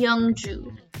 No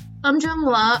Young-ju.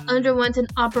 Jung-hwa underwent an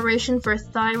operation for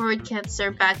thyroid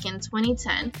cancer back in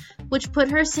 2010, which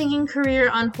put her singing career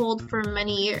on hold for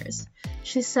many years.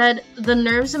 She said, the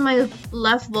nerves in my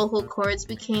left vocal cords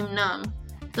became numb.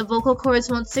 The vocal cords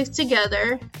won't stick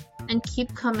together and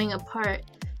keep coming apart.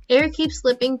 Air keeps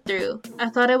slipping through. I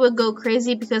thought I would go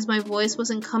crazy because my voice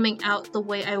wasn't coming out the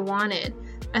way I wanted.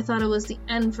 I thought it was the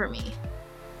end for me.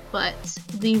 But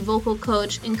the vocal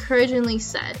coach encouragingly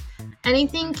said,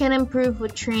 anything can improve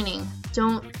with training,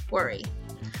 don't worry.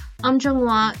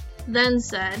 Jung-hwa then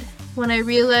said, when I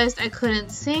realized I couldn't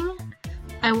sing,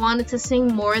 I wanted to sing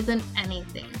more than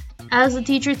anything. As the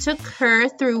teacher took her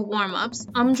through warm-ups,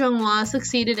 Jung-hwa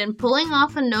succeeded in pulling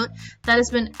off a note that has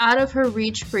been out of her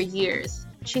reach for years.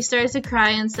 She started to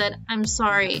cry and said, I'm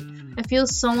sorry. I feel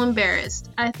so embarrassed.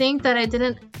 I think that I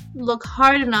didn't look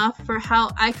hard enough for how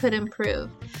I could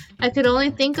improve. I could only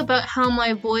think about how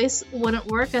my voice wouldn't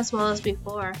work as well as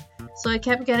before, so I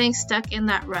kept getting stuck in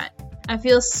that rut. I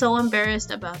feel so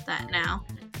embarrassed about that now.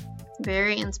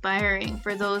 Very inspiring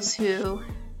for those who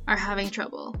are having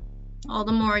trouble. All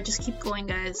the more, just keep going,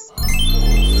 guys.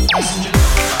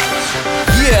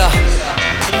 Yeah.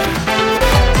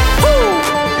 Woo.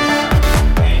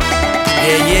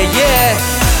 Yeah.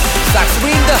 Sax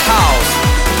in the house.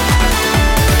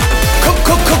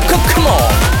 Come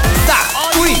on. Sax,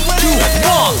 3, 2,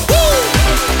 1. Woo.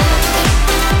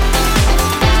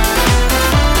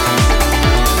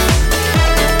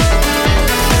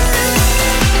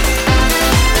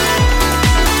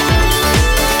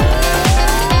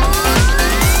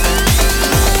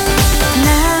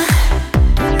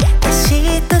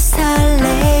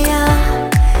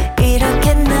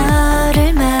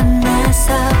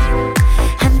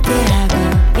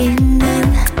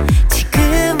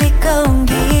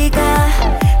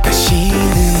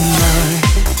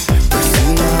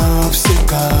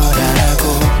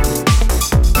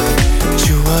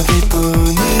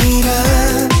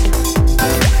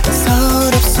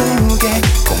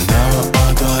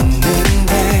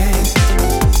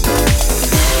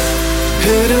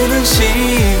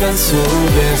 시간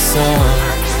속에서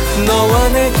너와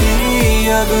내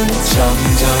기억은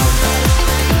점점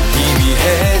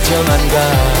희미해져만 가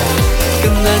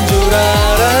끝난 줄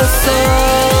알았어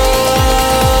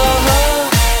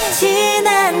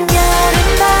지난 여름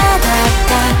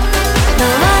바닷가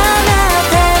너와 나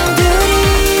단둘이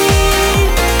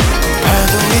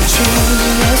파도에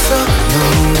춤춰서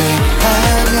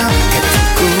노래하며 같은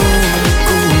꿈을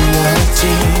꾸었지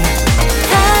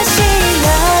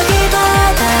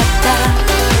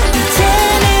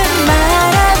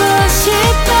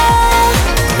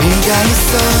네가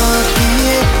있었기에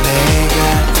내가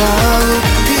더욱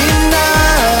빛나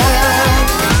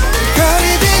별이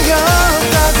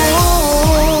되었다고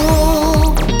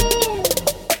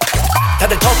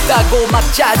다들 덥다고 막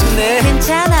짜증내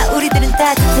괜찮아 우리들은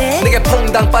따뜻해 내게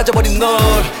퐁당 빠져버린 널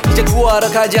이제 구하러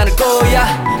가지 않을 거야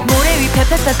모래 위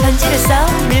펴펴펴 편지를 써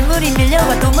밀물이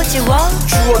밀려와도 못 지워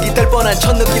추억이 될 뻔한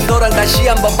첫 느낌 너랑 다시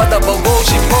한번 받아보고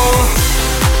싶어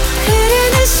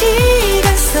흐르는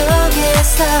시간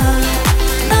속에서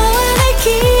너와 내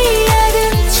기억은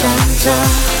점점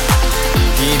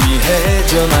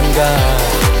희미해져만 가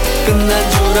끝난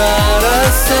줄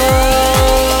알았어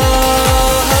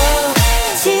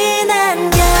지난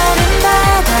여름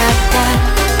바닷가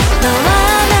너와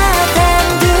나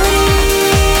단둘이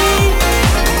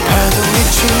파도에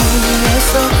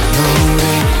춤춰서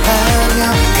노래하며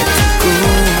같은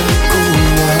꿈을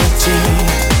꾸었지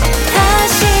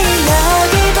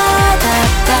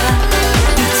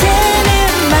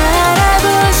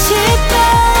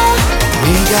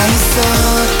네가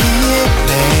있었기에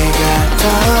내가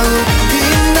더욱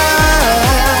빛나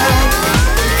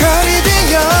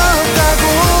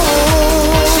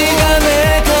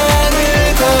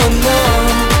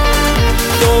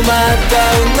또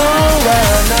맞닿은 너와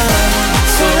나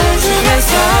소중한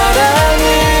사랑을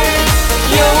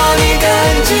영원히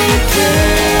간직해줘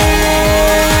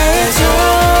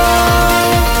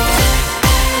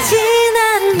지난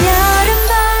여름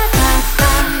바닷가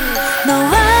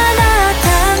너와 나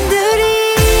단둘이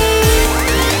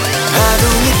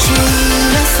파도에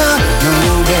쥐면서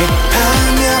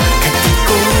노래하며 같은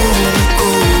꿈을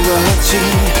꾸었지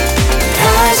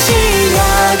다시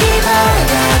여기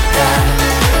바닷가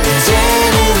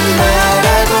이제는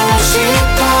말하고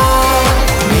싶어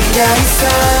네가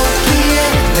있었기에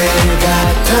내가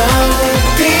더욱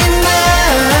빛나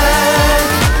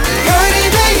별이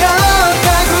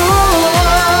되었다고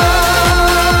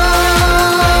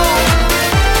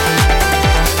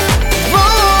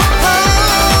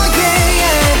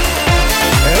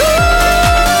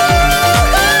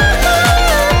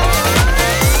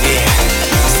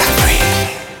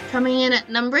Coming in at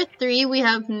number 3, we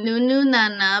have Nunu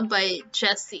Nana by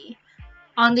Jessie.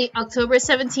 On the October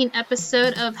 17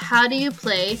 episode of How Do You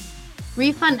Play,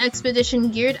 Refund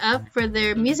Expedition geared up for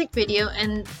their music video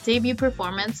and debut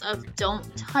performance of Don't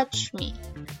Touch Me.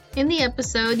 In the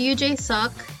episode, Yoo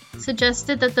Jae-suk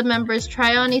suggested that the members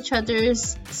try on each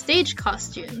other's stage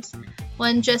costumes.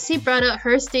 When Jessie brought out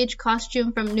her stage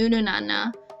costume from Nunu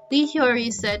Nana, Lee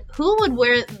Hyori said, "Who would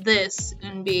wear this,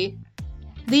 Eunbi?"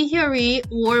 Lee Hyori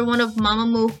wore one of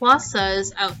Mamamoo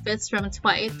Hwasa's outfits from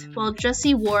Twice, while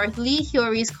Jessie wore Lee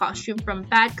Hyori's costume from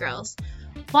Bad Girls.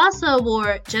 Hwasa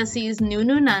wore Jessie's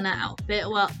Nunu Nana outfit,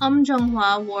 while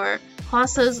Jung-hwa wore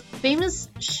Hwasa's famous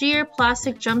sheer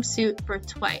plastic jumpsuit for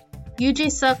Twice. Yoo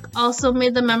Jae-suk also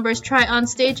made the members try on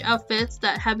stage outfits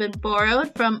that had been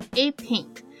borrowed from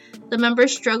A-Pink. The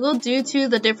members struggled due to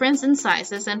the difference in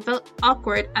sizes and felt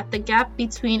awkward at the gap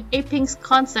between A-Pink's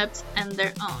concepts and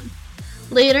their own.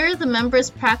 Later, the members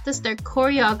practiced their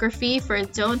choreography for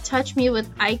Don't Touch Me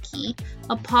with Aiki,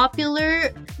 a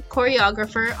popular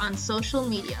choreographer on social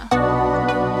media.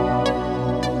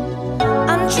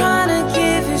 I'm trying to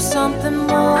give you something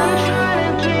more.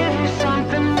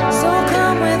 So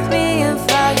come with me and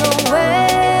fly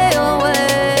away,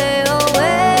 away,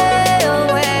 away,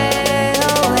 away,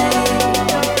 away.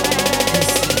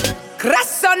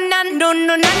 그래서 난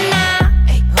Nunu Nana.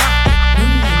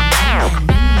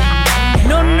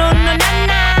 No, no, no, na,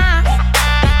 na.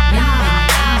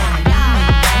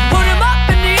 Put 'em up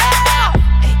in the air.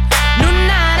 No,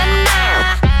 na, na, na.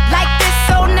 Like this,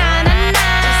 oh, na, na, na.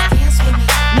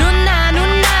 No, na, no,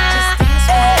 na.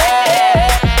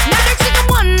 나를 지금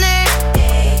원해.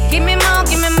 Give me more,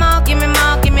 give me more, give me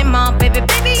more, give me more. Baby,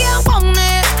 baby, I want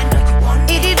it.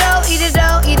 Eat it all, eat it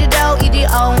all, eat it all, eat it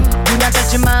all. 눈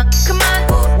닫지 마, come on.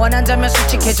 원한다면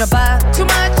솔직해져봐. Too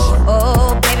much.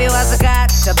 Oh, baby, what's I got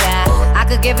so bad? I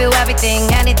could give you everything,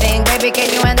 anything, baby,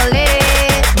 can you handle it?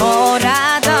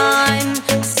 뭐라던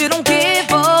still don't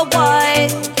give a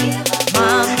what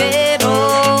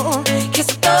마음대로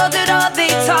계속 떠들어 they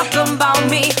talk about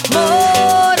me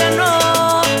뭐라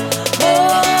너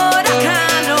뭐라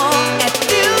하노 at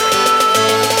you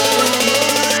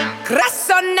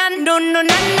그래서 난 Nunu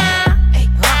Nana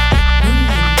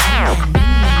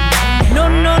No,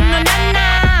 no, no, na, na.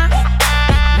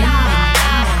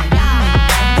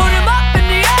 Put 'em up in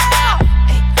the air.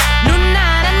 No, na,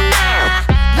 na, na.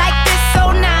 Like this,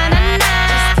 oh, na, na, na.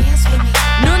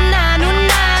 No, na, no,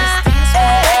 na.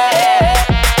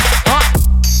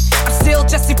 I'm still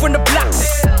Jessie from the block.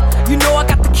 You know I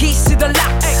got the keys to the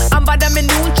lock. 안 받으면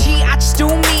눈치, I just do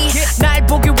me. 날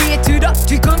보기 위해 들어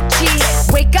뒤꿈치.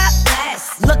 Wake up,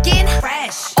 looking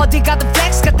fresh. 어디 가든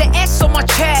flex, got the S on my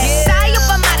chest. 싸이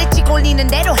오빠 말했지 올리는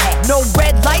대로 해. No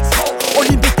red lights,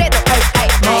 올린 빛대로.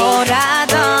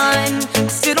 뭐라던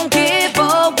still don't give a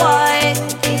what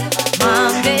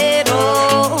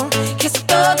마음대로 계속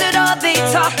떠들어 they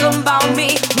talk about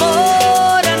me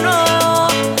뭐라 너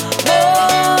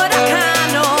뭐라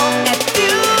하노 at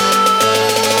you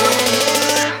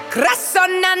그래서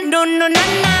난 Nunu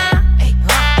Nana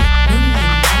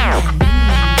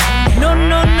No,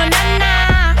 no, no, na,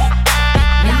 na.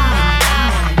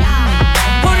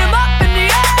 Put 'em up in the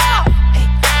air.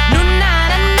 No, na,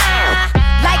 na,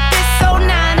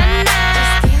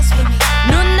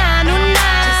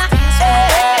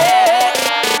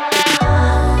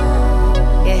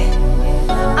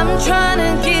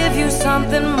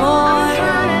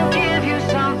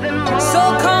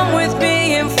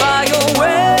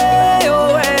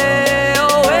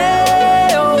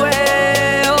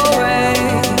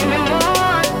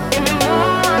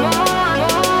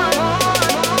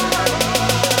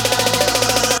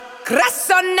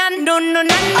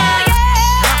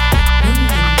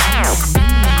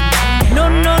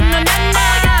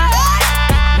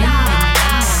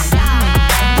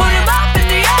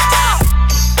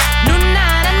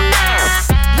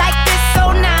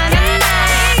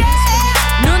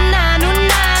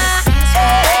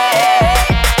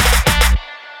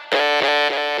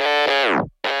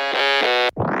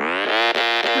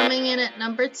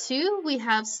 number 2, we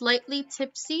have Slightly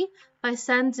Tipsy by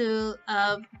Sandul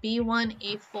of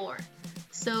B1A4.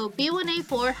 So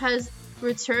B1A4 has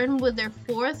returned with their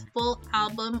 4th full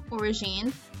album,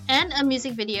 Origin, and a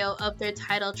music video of their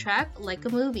title track, Like a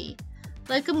Movie.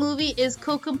 Like a Movie is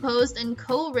co-composed and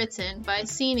co-written by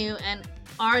Sinu and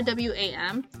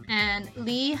RWAM, and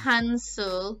Lee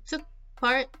Han-sul took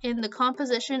part in the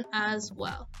composition as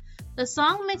well. The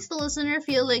song makes the listener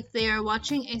feel like they are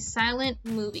watching a silent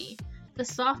movie. The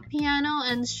soft piano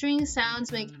and string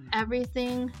sounds make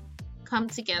everything come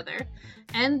together,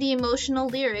 and the emotional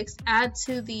lyrics add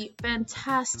to the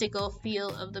fantastical feel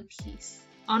of the piece.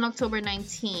 On October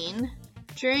 19,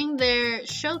 during their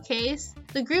showcase,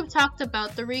 the group talked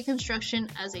about the reconstruction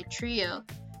as a trio.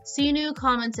 Sinu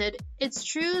commented, "It's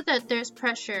true that there's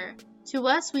pressure. To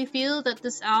us, we feel that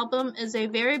this album is a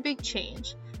very big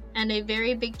change and a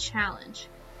very big challenge.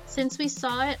 Since we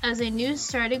saw it as a new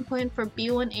starting point for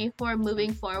B1A4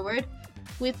 moving forward,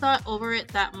 we thought over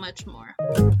it that much more."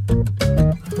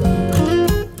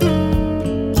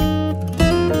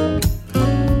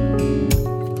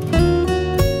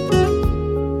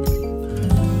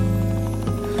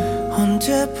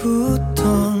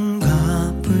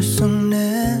 언제부턴가 불쑥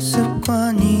내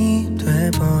습관이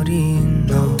돼버린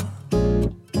너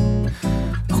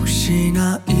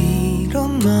혹시나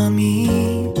이런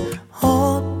맘이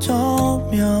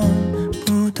어쩌면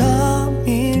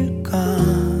부담일까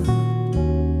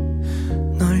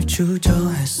널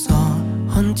주저했어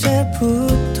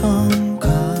언제부턴가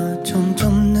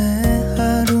점점 내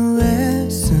하루에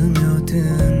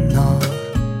스며든 너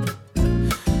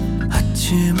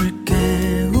아침을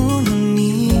깨우는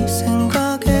네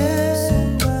생각에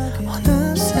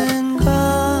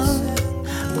어느샌가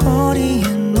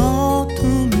거리엔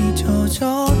어둠이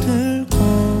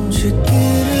젖어들고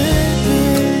쥐기를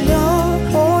빌려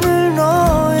오늘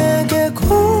너에게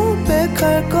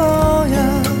고백할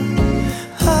거야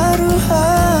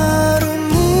하루하루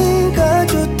네가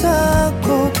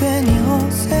좋다고 괜히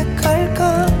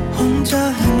어색할까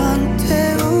혼자에만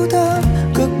태우다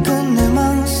끝끝내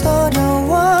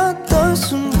망설여왔던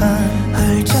순간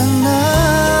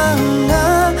알잖아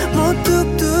나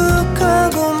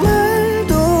무뚝뚝하고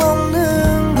말도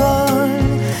없는 걸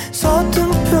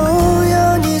서툰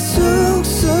표현이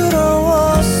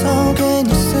쑥스러워서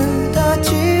괜히 쓰다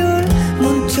지울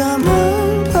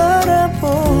문자만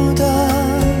바라보다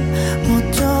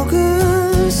못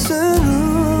적은 쓴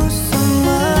웃음만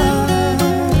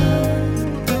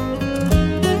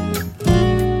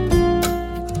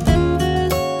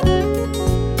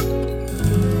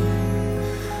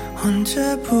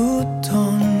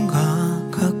언제부턴가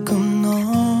가끔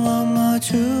너와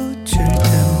마주칠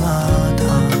때마다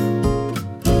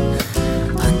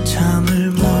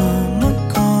한참을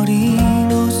머뭇거린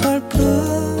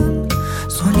어설픈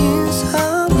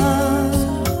손인사만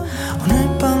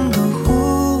오늘 밤도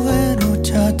후회로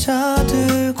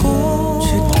찾아들고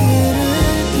쥐기를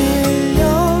빌려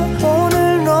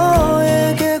오늘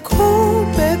너에게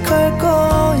고백할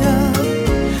거야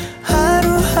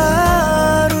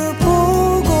하루하루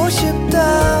보고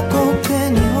싶다고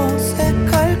괜히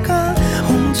어색할까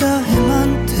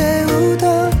혼자에만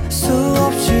태우다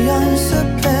수없이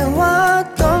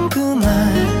연습해왔던 그 말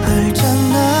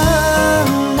알잖아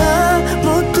나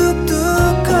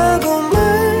무뚝뚝하고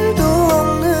말도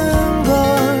없는 걸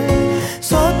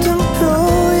서툰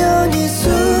표현이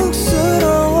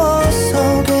쑥스러워서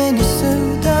괜히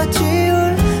쓰다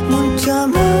지울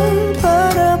문자만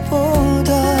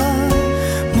바라보다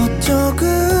못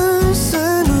적은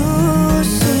쓴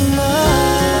웃음만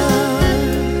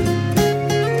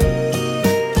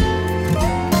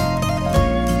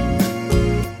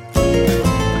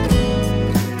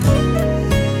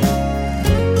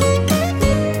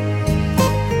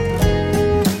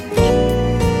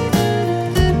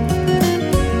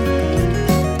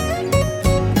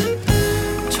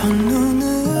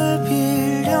첫눈을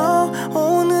빌려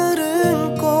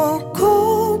오늘은 꼭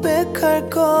고백할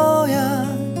거야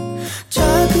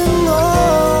작은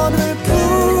너를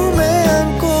품에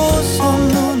안고서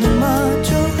눈을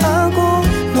마주하고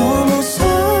너무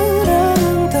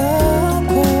사랑한다고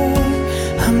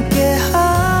함께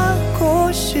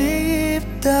하고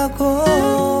싶다고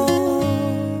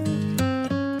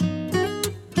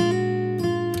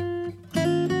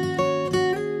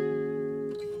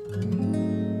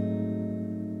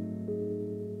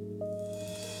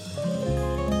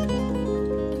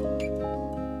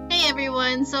Hey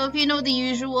everyone, so if you know the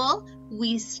usual,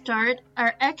 we start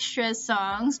our extra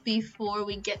songs before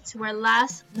we get to our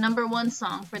last number 1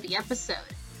 song for the episode.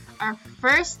 Our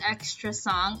first extra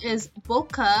song is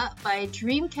Boca by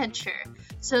Dreamcatcher.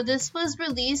 So this was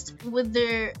released with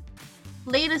their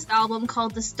latest album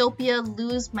called Dystopia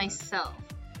Lose Myself.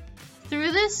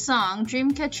 Through this song,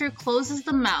 Dreamcatcher closes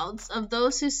the mouths of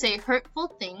those who say hurtful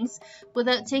things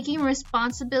without taking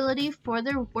responsibility for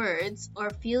their words or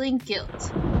feeling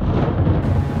guilt.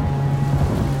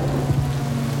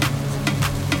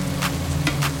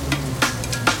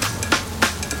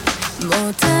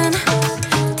 모든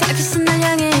타깃은 날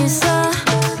향해 있어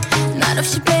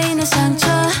말없이 베이는 상처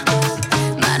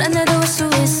말 안 해도 알 수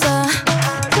있어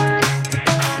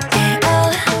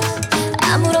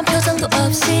아무런 표정도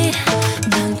없이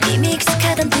넌 이미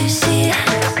익숙하단 듯이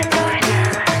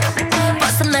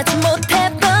벗어나지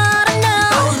못해버려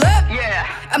Hold up, yeah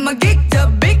I'm a geeked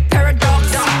up big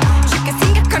paradox 쉽게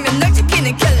생각하면 널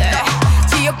지키는 killer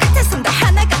지옥 끝에 선다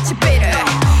하나같이 bitter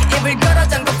입을 걸어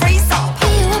잠궈 freeze off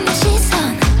이유 없는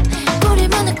시선 우릴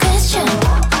보는 question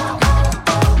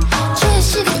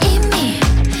죄의식은 이미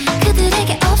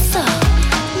그들에게 없어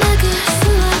막을 수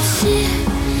없이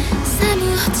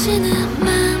사무치는 맘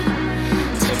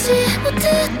참지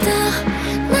못했던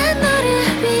난 너를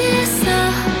위해서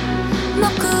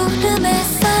먹구름에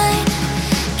쌓인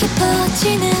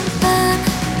깊어지는 밤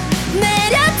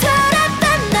내려돌았던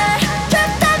날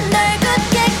줬던 날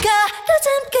굳게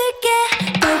가로잠글게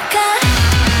또 가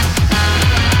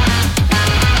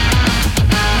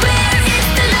Where is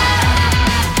the love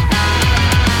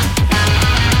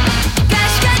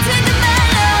가시 같은 그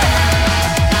말로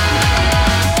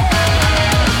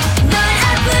널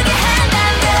아프게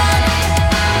한다면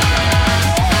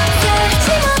열지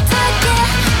못하게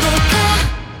내가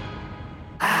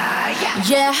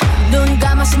Yeah 눈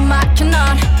감아서 막혀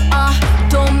넌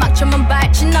또 막혀만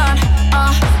밟지 넌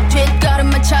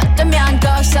뒷걸음만 쳤다면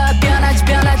거기서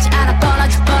변하지 않아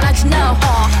뻔하지 no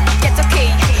Get the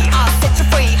key set you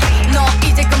free 너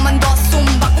이제 그만둬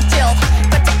숨바꼭질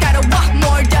바짝 따라와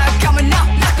more dark coming up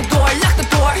lock the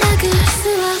door 막을 수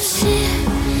없이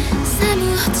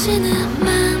사무치는 맘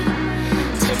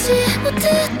참지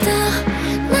못했던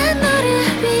난 너를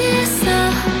위해서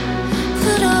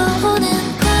불어오는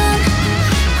건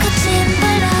거친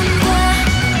바람과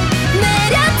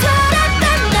내려돌았던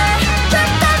날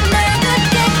줬던 날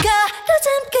굳게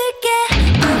가로잠글게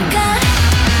가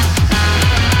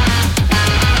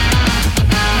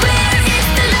Where is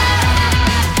the love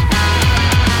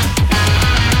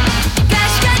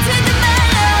가시 같은 그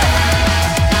말로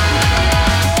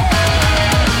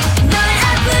널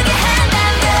아프게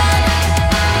한다면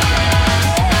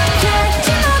열지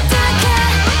못하게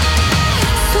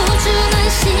소중한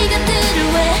시간들을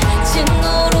왜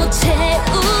증오로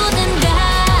채우는가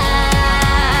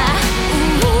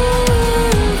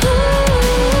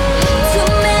Too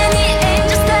many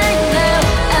angels dying now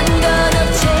I'm gonna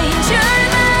change your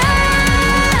mind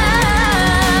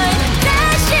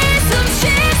다시 숨 쉴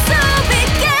수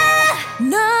있게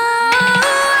No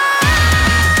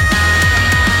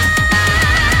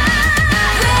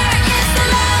Where is the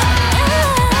love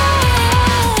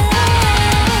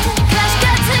가시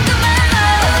같은 그 말로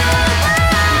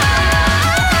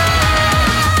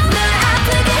널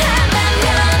아프게 한다면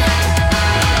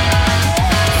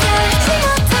열지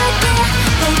못하게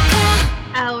내가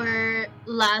Our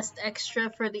last extra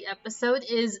for the episode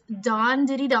is Don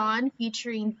Diddy Don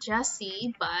featuring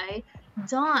Jessie by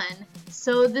Don.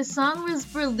 So this song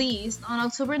was released on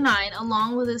October 9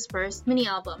 along with his first mini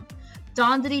album.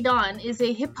 Don Diddy Don is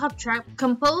a hip-hop track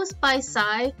composed by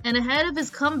Psy, and ahead of his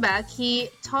comeback, he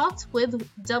talked with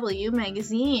W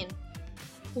Magazine.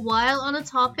 While on the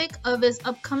topic of his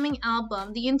upcoming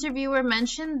album, the interviewer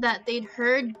mentioned that they'd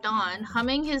heard Don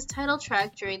humming his title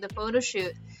track during the photo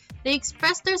shoot. They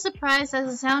expressed their surprise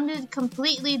as it sounded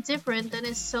completely different than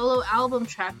his solo album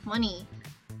track Money.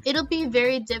 It'll be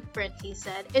very different, he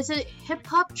said. It's a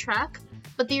hip-hop track,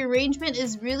 but the arrangement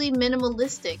is really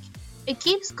minimalistic. It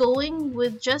keeps going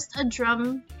with just a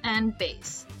drum and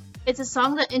bass. It's a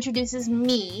song that introduces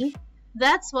me.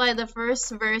 That's why the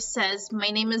first verse says, "My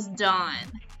name is Don."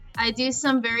 I do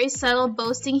some very subtle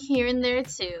boasting here and there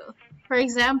too. For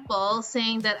example,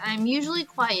 saying that I'm usually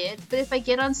quiet, but if I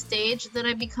get on stage, then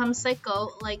I become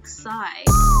psycho like Psy.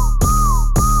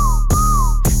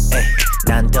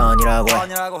 난 던이라고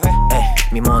해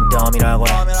미몬덤이라고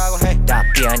해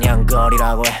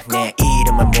답비아냥거리라고 해 내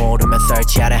이름을 모르면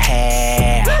설치하라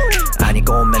해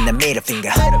아니고 맨날 middle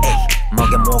finger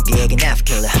먹여 모기에게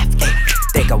납킬러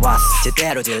때가 왔어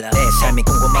제대로 질러 내 삶이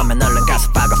궁금하면 얼른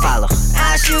가서 박아 follow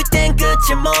아쉬울 땐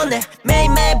끝을 못내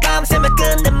매일매일 밤새며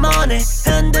끝내 뭐네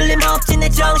흔들림 없지 내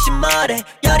정신 뭐래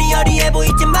여리여리해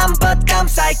보이지만 but I'm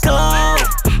psycho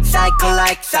Psycho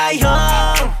like Psy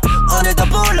형 오늘도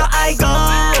불러 아이고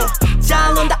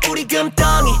잘 논다 우리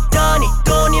금덩이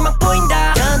돈이 막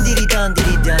보인다 던디리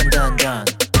던디리 던던던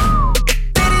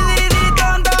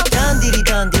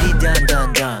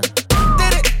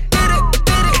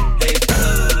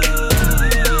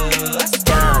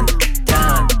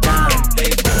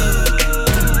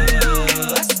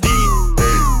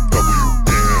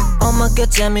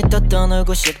재밌다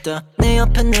떠놀고 싶다 내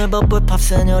옆에 늘 버블 팝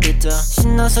세뇨리다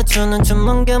신나서 추는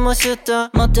춤은 게 멋있다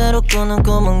멋대로 꾸는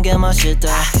꿈은 게 멋있다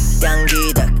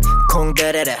당기덕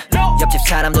콩데레레 옆집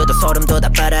사람들도 소름 돋아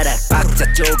빠라락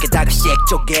박자 쪼개다가 씩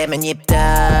쪼개면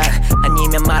입다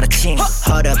아니면 마라칭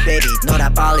Hold up baby 놀아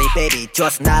빨리 baby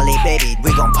좋아서 난리 baby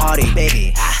We gon' party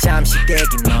baby 잠시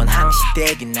대기 넌 항시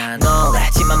대기 난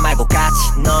놀래지만 말고 같이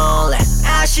놀래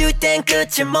아쉬울 땐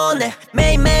끝을 못 내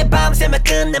매일매일 밤새며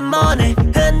끝내 뭐네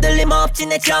흔들림 없지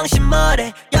내 정신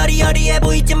뭐래 여리여리해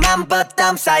보이지만 but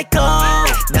I'm psycho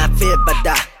나 feel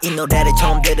받아 이 노래를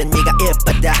처음 들은 네가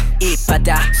입받아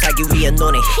입받아 살기 위해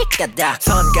눈에 휙가다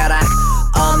손가락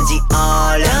엄지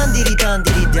얼른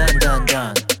던디리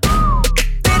던던던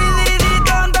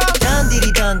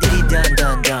던디리 던디리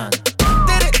던던던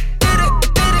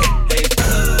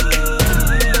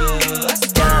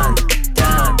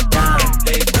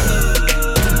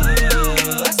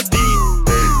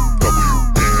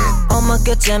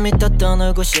엄마께 재밌다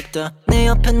떠놀고 싶다 내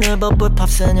옆에 늘 버블 팝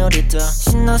세뇨리다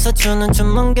신나서 추는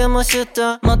춤은 게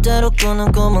멋있다 멋대로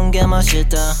꾸는 꿈은 게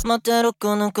멋있다 멋대로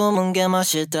꾸는 꿈은 게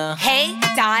멋있다 Hey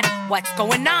Don, what's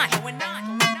going on?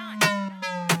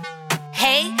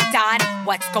 Hey Don,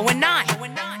 what's going on?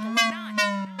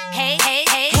 Hey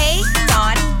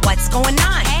Don, what's going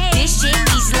on? This shit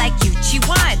easy like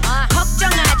유치원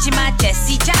걱정하지마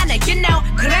제시잖아 You know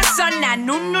그래서 난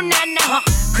눈누나나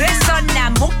그래서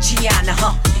난 먹지 않아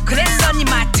그래서 니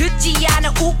말 듣지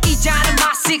않아 웃기잖아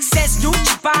My success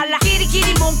눈치 빨라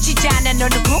끼리끼리 뭉치잖아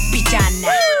너는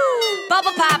굽히잖아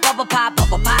Bubble pop, bubble pop,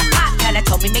 bubble pop, pop 하나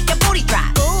told me make your booty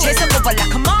drop 재서 뽑아라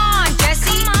come on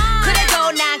Jessie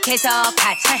그래도 난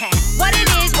계속하지 What it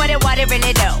is, what it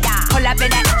really do Pull up in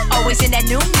that, always in that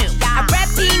new I rap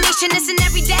P-Nation, it's an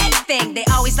everyday thing They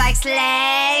always like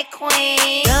slay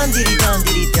queen 던디리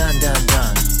던디리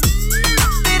던던던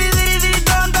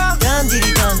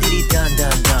던디리 던디리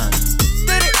던던던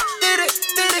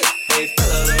Hey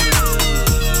fellas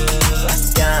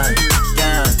Dun,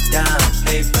 dun, dun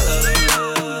Hey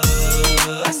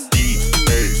fellas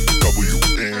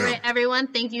D-A-W-N Alright everyone,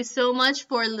 thank you so much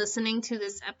for listening to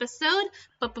this episode.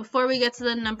 But before we get to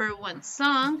the number one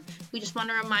song, we just want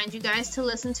to remind you guys to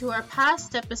listen to our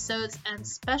past episodes and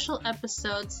special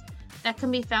episodes that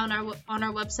can be found on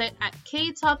our website at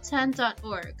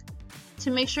ktop10.org. To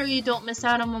make sure you don't miss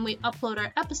out on when we upload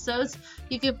our episodes,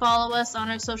 you can follow us on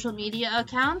our social media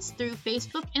accounts through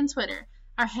Facebook and Twitter.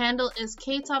 Our handle is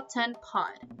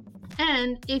ktop10pod.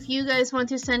 And if you guys want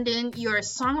to send in your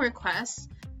song requests,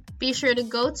 be sure to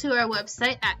go to our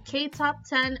website at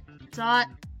ktop10.org.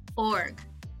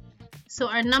 So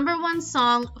our number one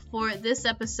song for this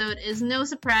episode is no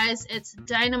surprise, it's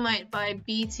Dynamite by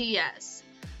BTS.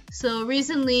 So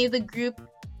recently the group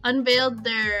unveiled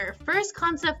their first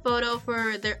concept photo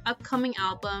for their upcoming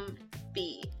album,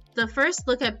 B. The first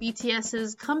look at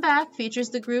BTS's comeback features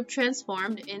the group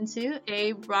transformed into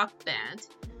a rock band.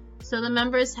 So the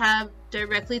members have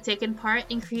directly taken part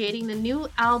in creating the new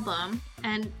album,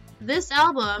 and this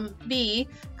album, B,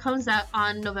 comes out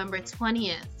on November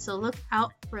 20th, so look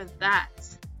out for that.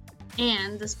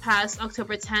 And this past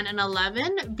October 10 and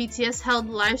 11, BTS held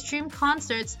live stream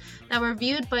concerts that were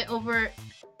viewed by over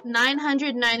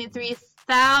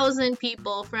 993,000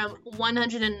 people from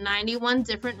 191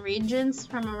 different regions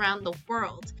from around the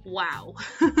world. Wow.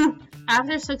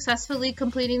 After successfully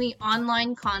completing the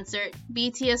online concert,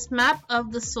 BTS Map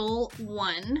of the Soul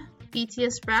won.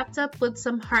 BTS wrapped up with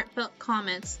some heartfelt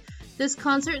comments. This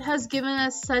concert has given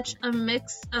us such a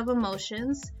mix of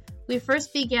emotions. We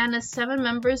first began as 7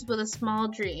 members with a small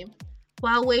dream.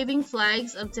 While waving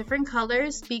flags of different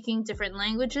colors, speaking different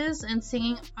languages, and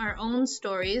singing our own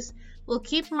stories, we'll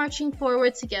keep marching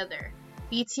forward together.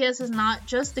 BTS is not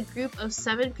just a group of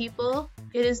 7 people,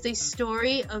 it is the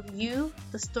story of you,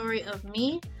 the story of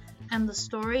me, and the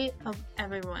story of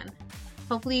everyone.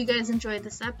 Hopefully you guys enjoyed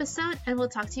this episode, and we'll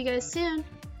talk to you guys soon.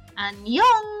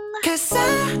 Annyeong! 'Cause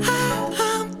I'm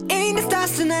in the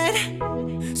stars tonight,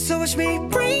 so watch me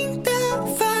bring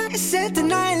the fire, set the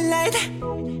night light.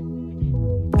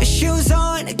 Shoes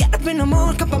on, get up in the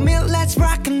morning, cup of milk, let's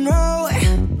rock and roll.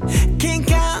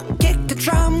 Kink out, kick the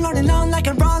drum, rolling on like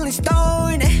a rolling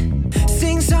stone.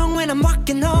 Sing song when I'm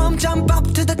walking home, jump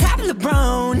up to the top of the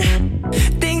brown.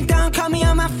 Ding dong, call me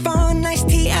on my phone, nice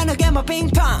tea, and I'll get my ping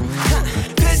pong.